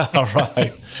average. All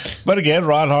right. But again,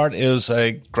 Ron Hart is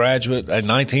a graduate, a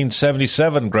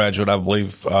 1977 graduate, I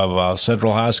believe, of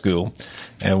Central High School.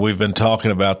 And we've been talking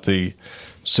about the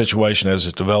situation as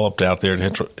it developed out there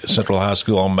at Central High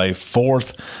School on May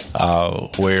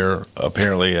 4th, where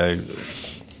apparently a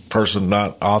person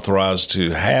not authorized to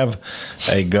have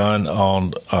a gun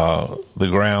on the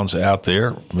grounds out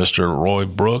there, Mr. Roy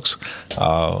Brooks,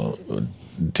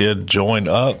 did join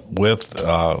up with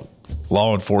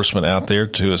law enforcement out there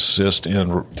to assist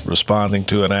in responding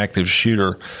to an active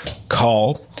shooter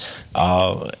call.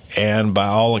 And by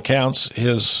all accounts, he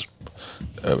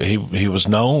was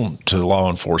known to law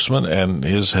enforcement, and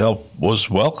his help was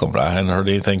welcomed. I hadn't heard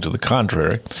anything to the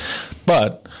contrary.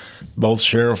 But both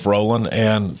Sheriff Rowland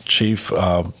and Chief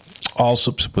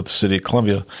Alsop with the City of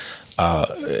Columbia,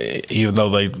 even though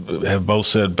they have both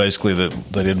said basically that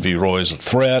they didn't view Roy as a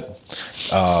threat,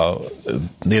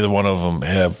 neither one of them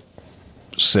have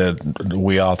said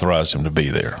we authorized him to be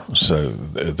there. So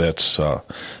that's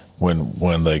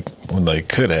when they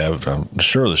could have. I'm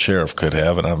sure the sheriff could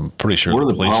have, and I'm pretty sure. What are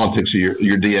the police politics of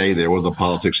your DA there? What are the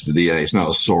politics of the DA? It's not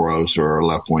a Soros or a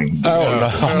left wing.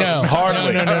 Oh no,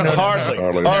 hardly.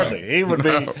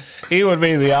 He would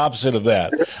be the opposite of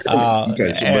that.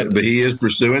 Okay, so, but he is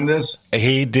pursuing this.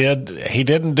 He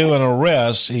didn't do an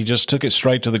arrest. He just took it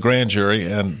straight to the grand jury,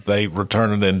 and they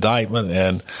returned an indictment.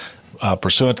 And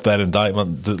pursuant to that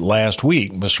indictment, last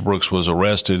week, Mr. Brooks was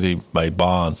arrested. He made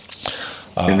bond.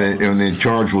 And the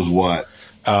charge was what?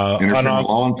 Interfering with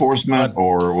law enforcement,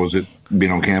 or was it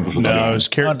being on campus? With no, it was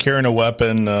carrying a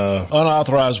weapon,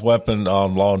 unauthorized weapon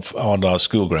on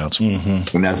school grounds.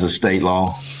 Mm-hmm. And that's a state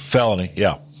law felony.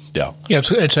 Yeah.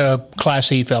 It's a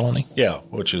Class E felony. Yeah,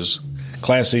 which is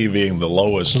Class E being the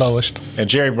lowest. And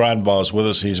Jerry Bridenbaugh is with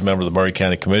us. He's a member of the Murray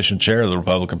County Commission, chair of the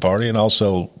Republican Party, and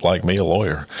also, like me, a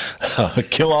lawyer.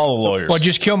 Kill all the lawyers. Well,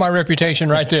 just kill my reputation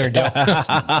right there, Dale.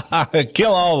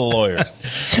 Kill all the lawyers.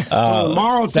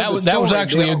 That was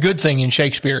actually a good thing in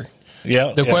Shakespeare.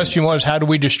 Yeah. The question was, how do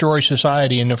we destroy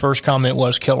society? And the first comment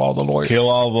was, kill all the lawyers. Kill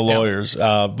all the lawyers.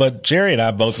 But Jerry and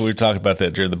I both, we were talking about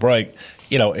that during the break.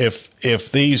 You know,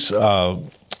 if these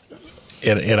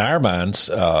in our minds,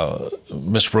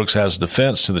 Mr. Brooks has a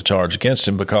defense to the charge against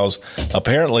him because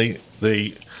apparently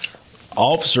the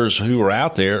officers who were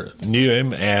out there knew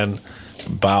him and,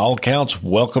 by all accounts,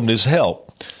 welcomed his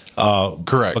help.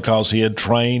 Correct. Because he had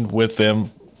trained with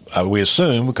them. We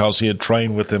assume because he had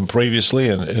trained with them previously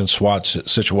in SWAT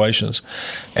situations.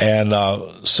 And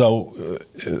so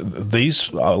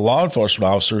these law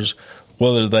enforcement officers,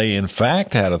 whether they in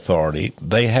fact had authority,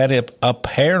 they had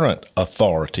apparent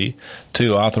authority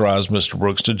to authorize Mr.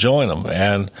 Brooks to join them.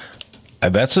 And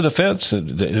that's a defense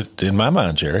in my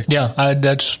mind, Jerry. Yeah,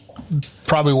 that's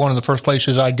probably one of the first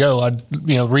places I'd go. I'd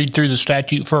read through the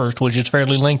statute first, which is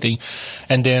fairly lengthy,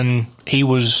 and then he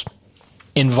was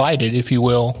invited, if you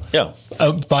will. Yeah.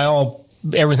 By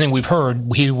everything we've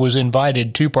heard, he was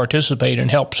invited to participate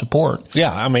and help support.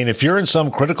 Yeah, I mean, if you're in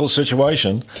some critical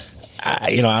situation,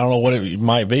 I don't know what it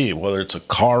might be, whether it's a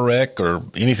car wreck or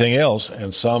anything else,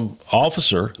 and some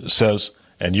officer says,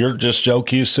 and you're just Joe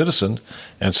Q citizen,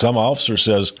 and some officer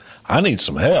says, I need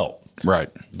some help. Right.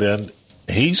 Then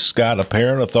he's got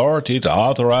apparent authority to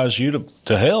authorize you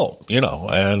to help,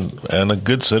 and a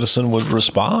good citizen would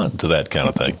respond to that kind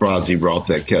of thing. I'm surprised he brought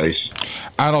that case.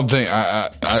 I don't think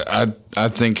I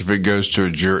think if it goes to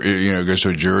a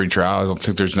jury trial, I don't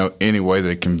think there's any way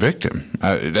they convict him.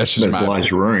 That's just my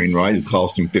life's ruined, right? It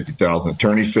cost him $50,000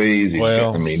 attorney fees.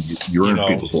 You ruin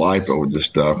people's life over this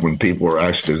stuff when people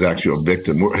are there's actually a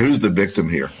victim. Who's the victim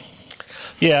here?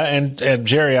 Yeah, and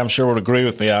Jerry, I'm sure would agree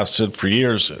with me. I've said for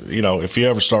years, if you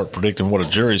ever start predicting what a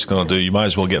jury's going to do, you might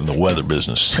as well get in the weather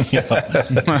business.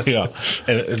 Yeah,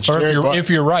 or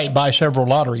if you're right, buy several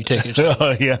lottery tickets.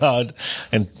 Yeah,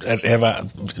 and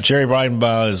Jerry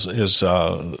Bridenbaugh is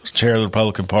chair of the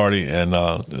Republican Party and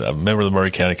a member of the Murray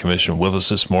County Commission with us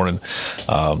this morning.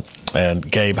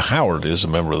 And Gabe Howard is a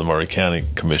member of the Murray County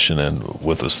Commission and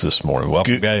with us this morning.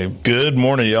 Welcome, Gabe. Good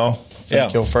morning, y'all.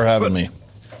 Thank you for having me.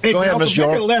 Hey, go ahead, Mr. York.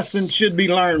 A bigger lesson should be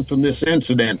learned from this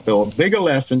incident, though. A bigger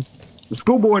lesson. The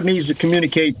school board needs to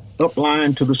communicate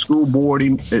upline to the school board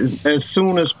as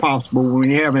soon as possible when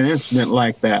you have an incident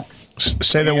like that.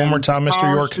 Say that one more time,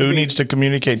 Mr. York. Who needs to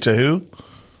communicate to who?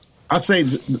 I say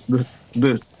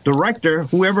the director,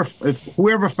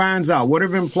 whoever finds out,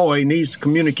 whatever employee needs to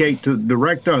communicate to the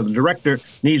director, or the director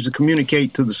needs to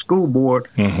communicate to the school board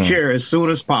chair as soon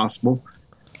as possible.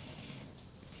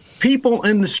 People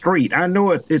in the street, I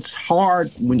know it's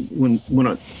hard when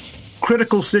a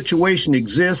critical situation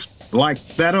exists,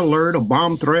 like that alert, a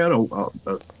bomb threat, a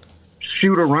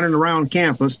shooter running around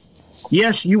campus.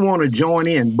 Yes, you want to join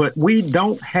in, but we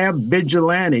don't have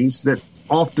vigilantes that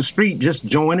off the street just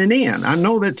joining in. I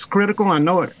know that's critical. I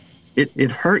know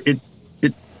it hurt.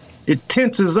 It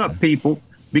tenses up people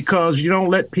because you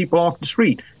don't let people off the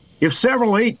street. If 7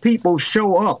 or 8 people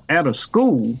show up at a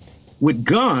school with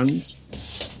guns,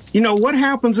 what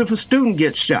happens if a student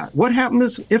gets shot? What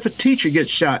happens if a teacher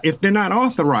gets shot if they're not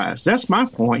authorized? That's my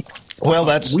point. Well,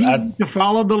 we need to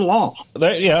follow the law.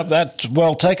 That's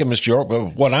well taken, Mr. York.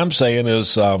 But what I'm saying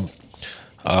is, if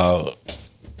I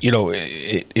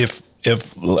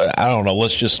don't know,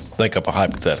 let's just think up a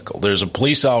hypothetical. There's a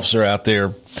police officer out there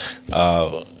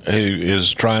who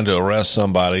is trying to arrest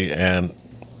somebody, and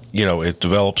it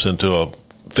develops into a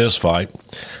fist fight,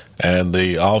 and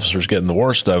the officer's getting the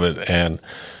worst of it, and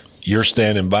you're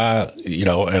standing by,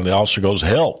 and the officer goes,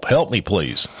 help me,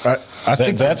 please. I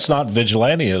think that's not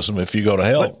vigilantism if you go to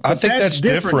help. But I think that's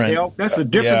different. Help. That's a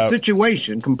different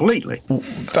situation completely.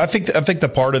 I think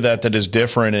the part of that is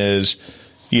different is,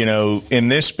 in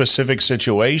this specific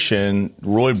situation,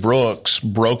 Roy Brooks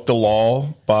broke the law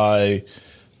by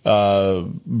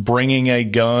bringing a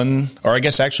gun, or I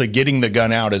guess actually getting the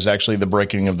gun out is actually the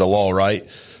breaking of the law, right?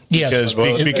 Yes,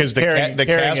 because the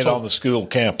castle it on the school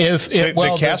campus.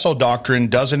 The castle doctrine,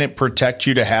 doesn't it protect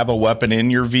you to have a weapon in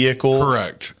your vehicle?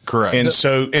 Correct. And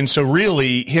so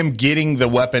really, him getting the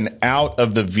weapon out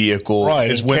of the vehicle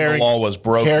is when the law was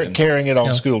broken. Carrying it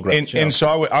on school grounds. And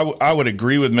so I would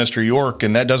agree with Mr. York,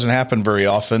 and that doesn't happen very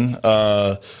often.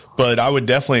 But I would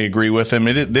definitely agree with him.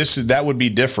 That would be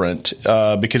different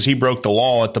because he broke the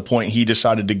law at the point he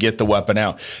decided to get the weapon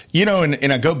out.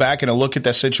 And I go back and I look at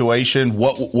that situation.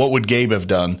 What would Gabe have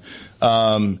done?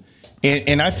 And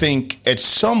I think at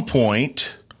some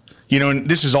point, and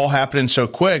this is all happening so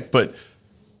quick, but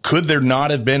could there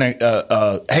not have been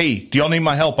a hey, do y'all need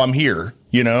my help? I'm here.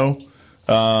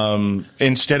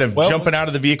 Instead of jumping out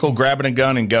of the vehicle, grabbing a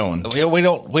gun and going.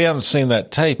 We haven't seen that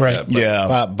tape yet. But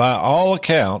yeah. By all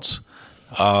accounts,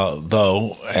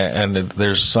 though, and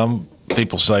there's some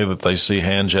people say that they see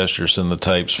hand gestures in the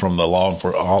tapes from the law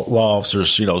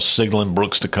officers, signaling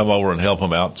Brooks to come over and help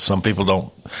him out. Some people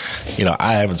don't.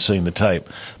 I haven't seen the tape,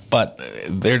 but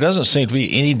there doesn't seem to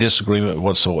be any disagreement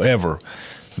whatsoever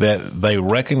that they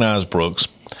recognize Brooks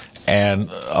and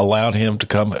allowed him to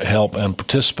come help and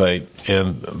participate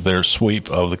in their sweep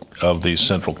of the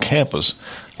central campus.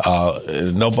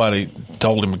 Nobody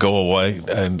told him to go away,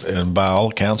 and by all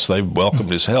accounts, they welcomed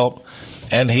his help,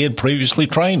 and he had previously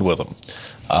trained with them.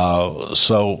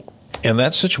 So in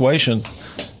that situation,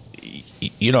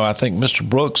 I think Mr.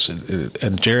 Brooks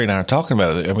and Jerry and I are talking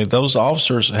about it. I mean, those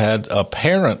officers had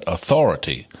apparent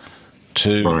authority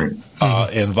to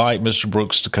invite Mr.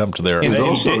 Brooks to come to their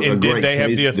event. And did they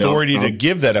have the authority to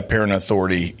give that apparent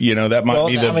authority? That might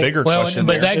be the bigger question.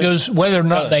 But that goes whether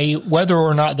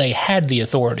or not they had the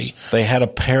authority. They had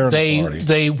apparent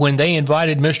authority. When they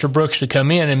invited Mr. Brooks to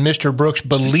come in, and Mr. Brooks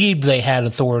believed they had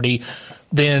authority,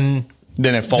 then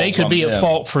it falls they could be at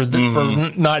fault for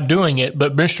not doing it.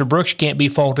 But Mr. Brooks can't be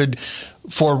faulted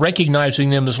for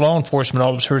recognizing them as law enforcement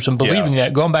officers and believing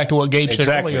that. Going back to what Gabe said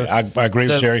earlier, I agree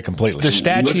with Jerry completely.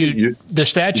 The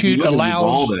statute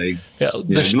allows.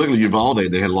 If you look at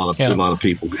Uvalde, they had a lot of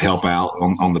people help out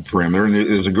on the perimeter, and it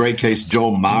was a great case.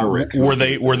 Joel Myrick. Were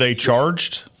they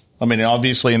charged? I mean,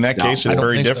 obviously, in that case, it's a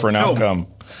very different outcome.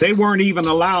 They weren't even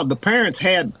allowed. The parents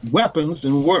had weapons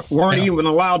and weren't even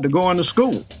allowed to go into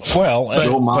school. Well,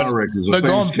 Joe Myrick is a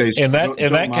famous case. In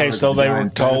that case, though, they were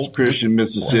told. Pass Christian,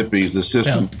 Mississippi, the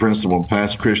assistant principal in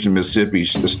Pass Christian, Mississippi,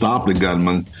 stopped a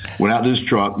gunman, went out to his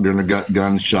truck during a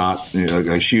gunshot,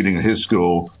 a shooting at his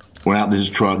school. Went out to his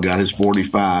truck, got his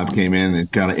 .45, came in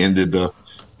and kind of ended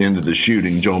the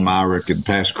shooting. Joe Myrick in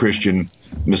Pass Christian,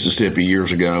 Mississippi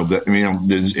years ago.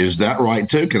 Is that right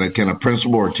too? Can a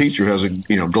principal or a teacher who has a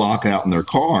Glock out in their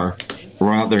car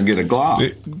run out there and get a Glock?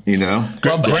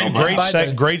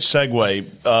 Great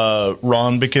segue,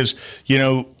 Ron, because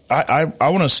I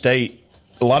want to state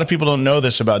a lot of people don't know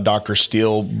this about Dr.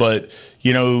 Steele, but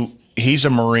he's a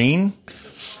Marine.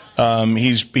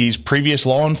 He's previous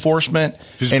law enforcement,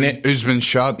 who's been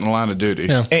shot in the line of duty.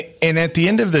 Yeah. And at the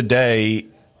end of the day,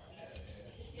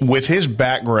 with his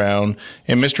background,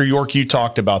 and Mr. York, you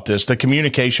talked about this, the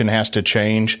communication has to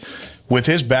change. With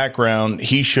his background,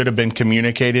 he should have been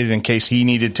communicated in case he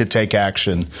needed to take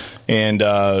action. And,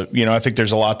 I think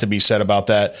there's a lot to be said about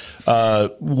that.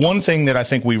 One thing that I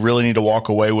think we really need to walk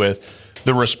away with,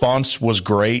 the response was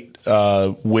great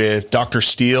with Dr.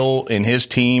 Steele and his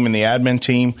team and the admin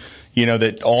team,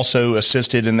 that also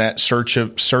assisted in that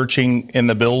searching in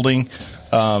the building.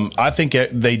 I think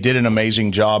they did an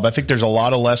amazing job. I think there's a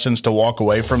lot of lessons to walk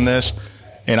away from this,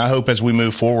 and I hope as we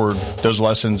move forward, those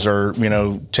lessons are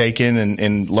taken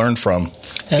and learned from.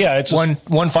 It's one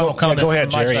final comment. Go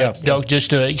ahead, Jerry. Doug,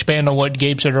 just to expand on what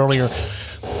Gabe said earlier.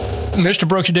 Mr.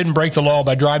 Brooks didn't break the law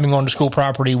by driving onto school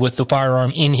property with the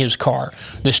firearm in his car.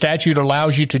 The statute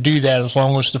allows you to do that as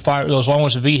long as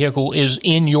the vehicle is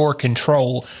in your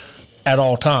control at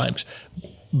all times.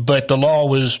 But the law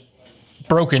was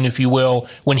broken, if you will,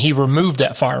 when he removed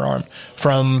that firearm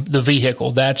from the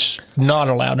vehicle. That's not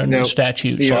allowed under the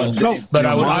statute. But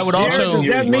I would also. Does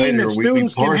that mean that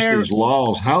students can have these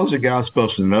laws? How is a guy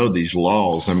supposed to know these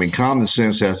laws? I mean, common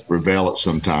sense has to prevail at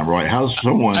some time, right? How's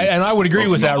someone? And I would agree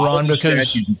with that, Ron, because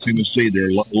statutes in Tennessee, there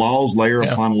are laws layer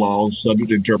upon laws, subject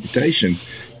to interpretation.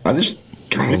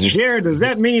 Jared, does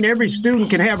that mean every student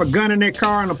can have a gun in their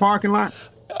car in the parking lot?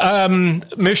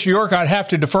 Mr. York, I'd have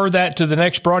to defer that to the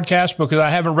next broadcast because I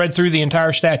haven't read through the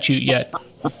entire statute yet.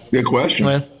 Good question.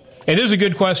 Well, it is a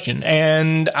good question,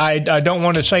 and I don't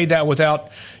want to say that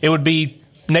without it would be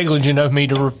negligent of me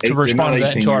to respond to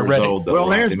that until I read it. Well,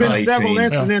 there's been several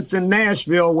incidents in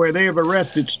Nashville where they have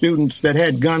arrested students that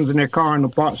had guns in their car in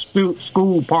the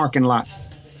school parking lot.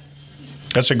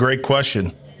 That's a great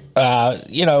question.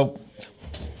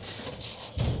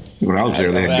 When I was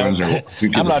there, they had guns there.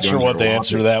 I'm not sure what the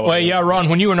answer to that was. Well, yeah, Ron,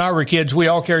 when you and I were kids, we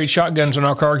all carried shotguns in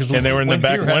our car. And they were in the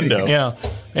back window. Yeah.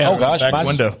 Oh, gosh. Back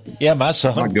window. Yeah, my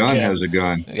son. My gun has a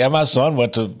gun. Yeah, my son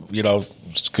went to,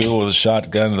 school with a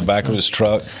shotgun in the back of his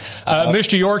truck.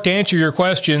 Mr. York, to answer your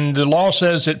question, the law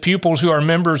says that pupils who are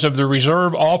members of the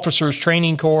Reserve Officers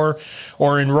Training Corps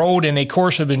or enrolled in a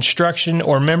course of instruction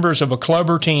or members of a club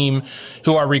or team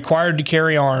who are required to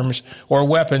carry arms or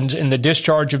weapons in the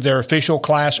discharge of their official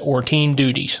class or team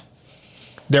duties.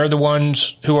 They're the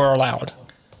ones who are allowed.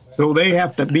 So they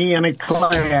have to be in a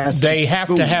class. They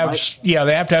have to have, right? Yeah,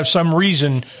 they have to have some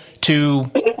reason to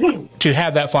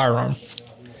have that firearm.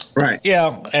 Right.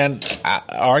 Yeah, and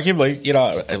arguably,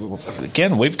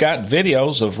 again, we've got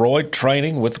videos of Roy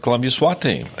training with the Columbia SWAT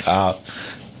team. But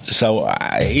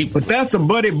that's a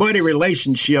buddy-buddy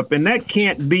relationship, and that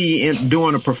can't be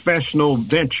doing a professional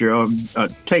venture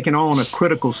of taking on a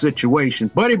critical situation.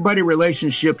 Buddy-buddy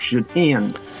relationship should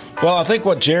end. Well, I think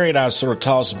what Jerry and I sort of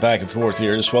tossing back and forth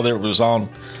here is whether it was on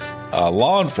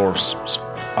law enforcement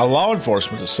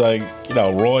to say,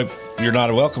 Roy, you're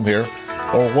not welcome here,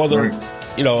 or whether. Right.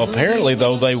 Apparently,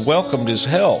 though, they welcomed his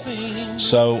help.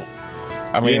 So,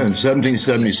 in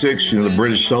 1776, the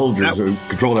British soldiers who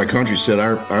controlled our country said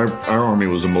our army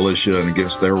was a militia and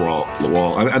against their wall.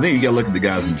 I think you got to look at the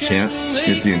guy's intent.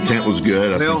 If the intent was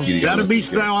good, I think that'll be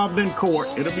solved in court.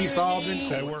 It'll be solved in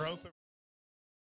court.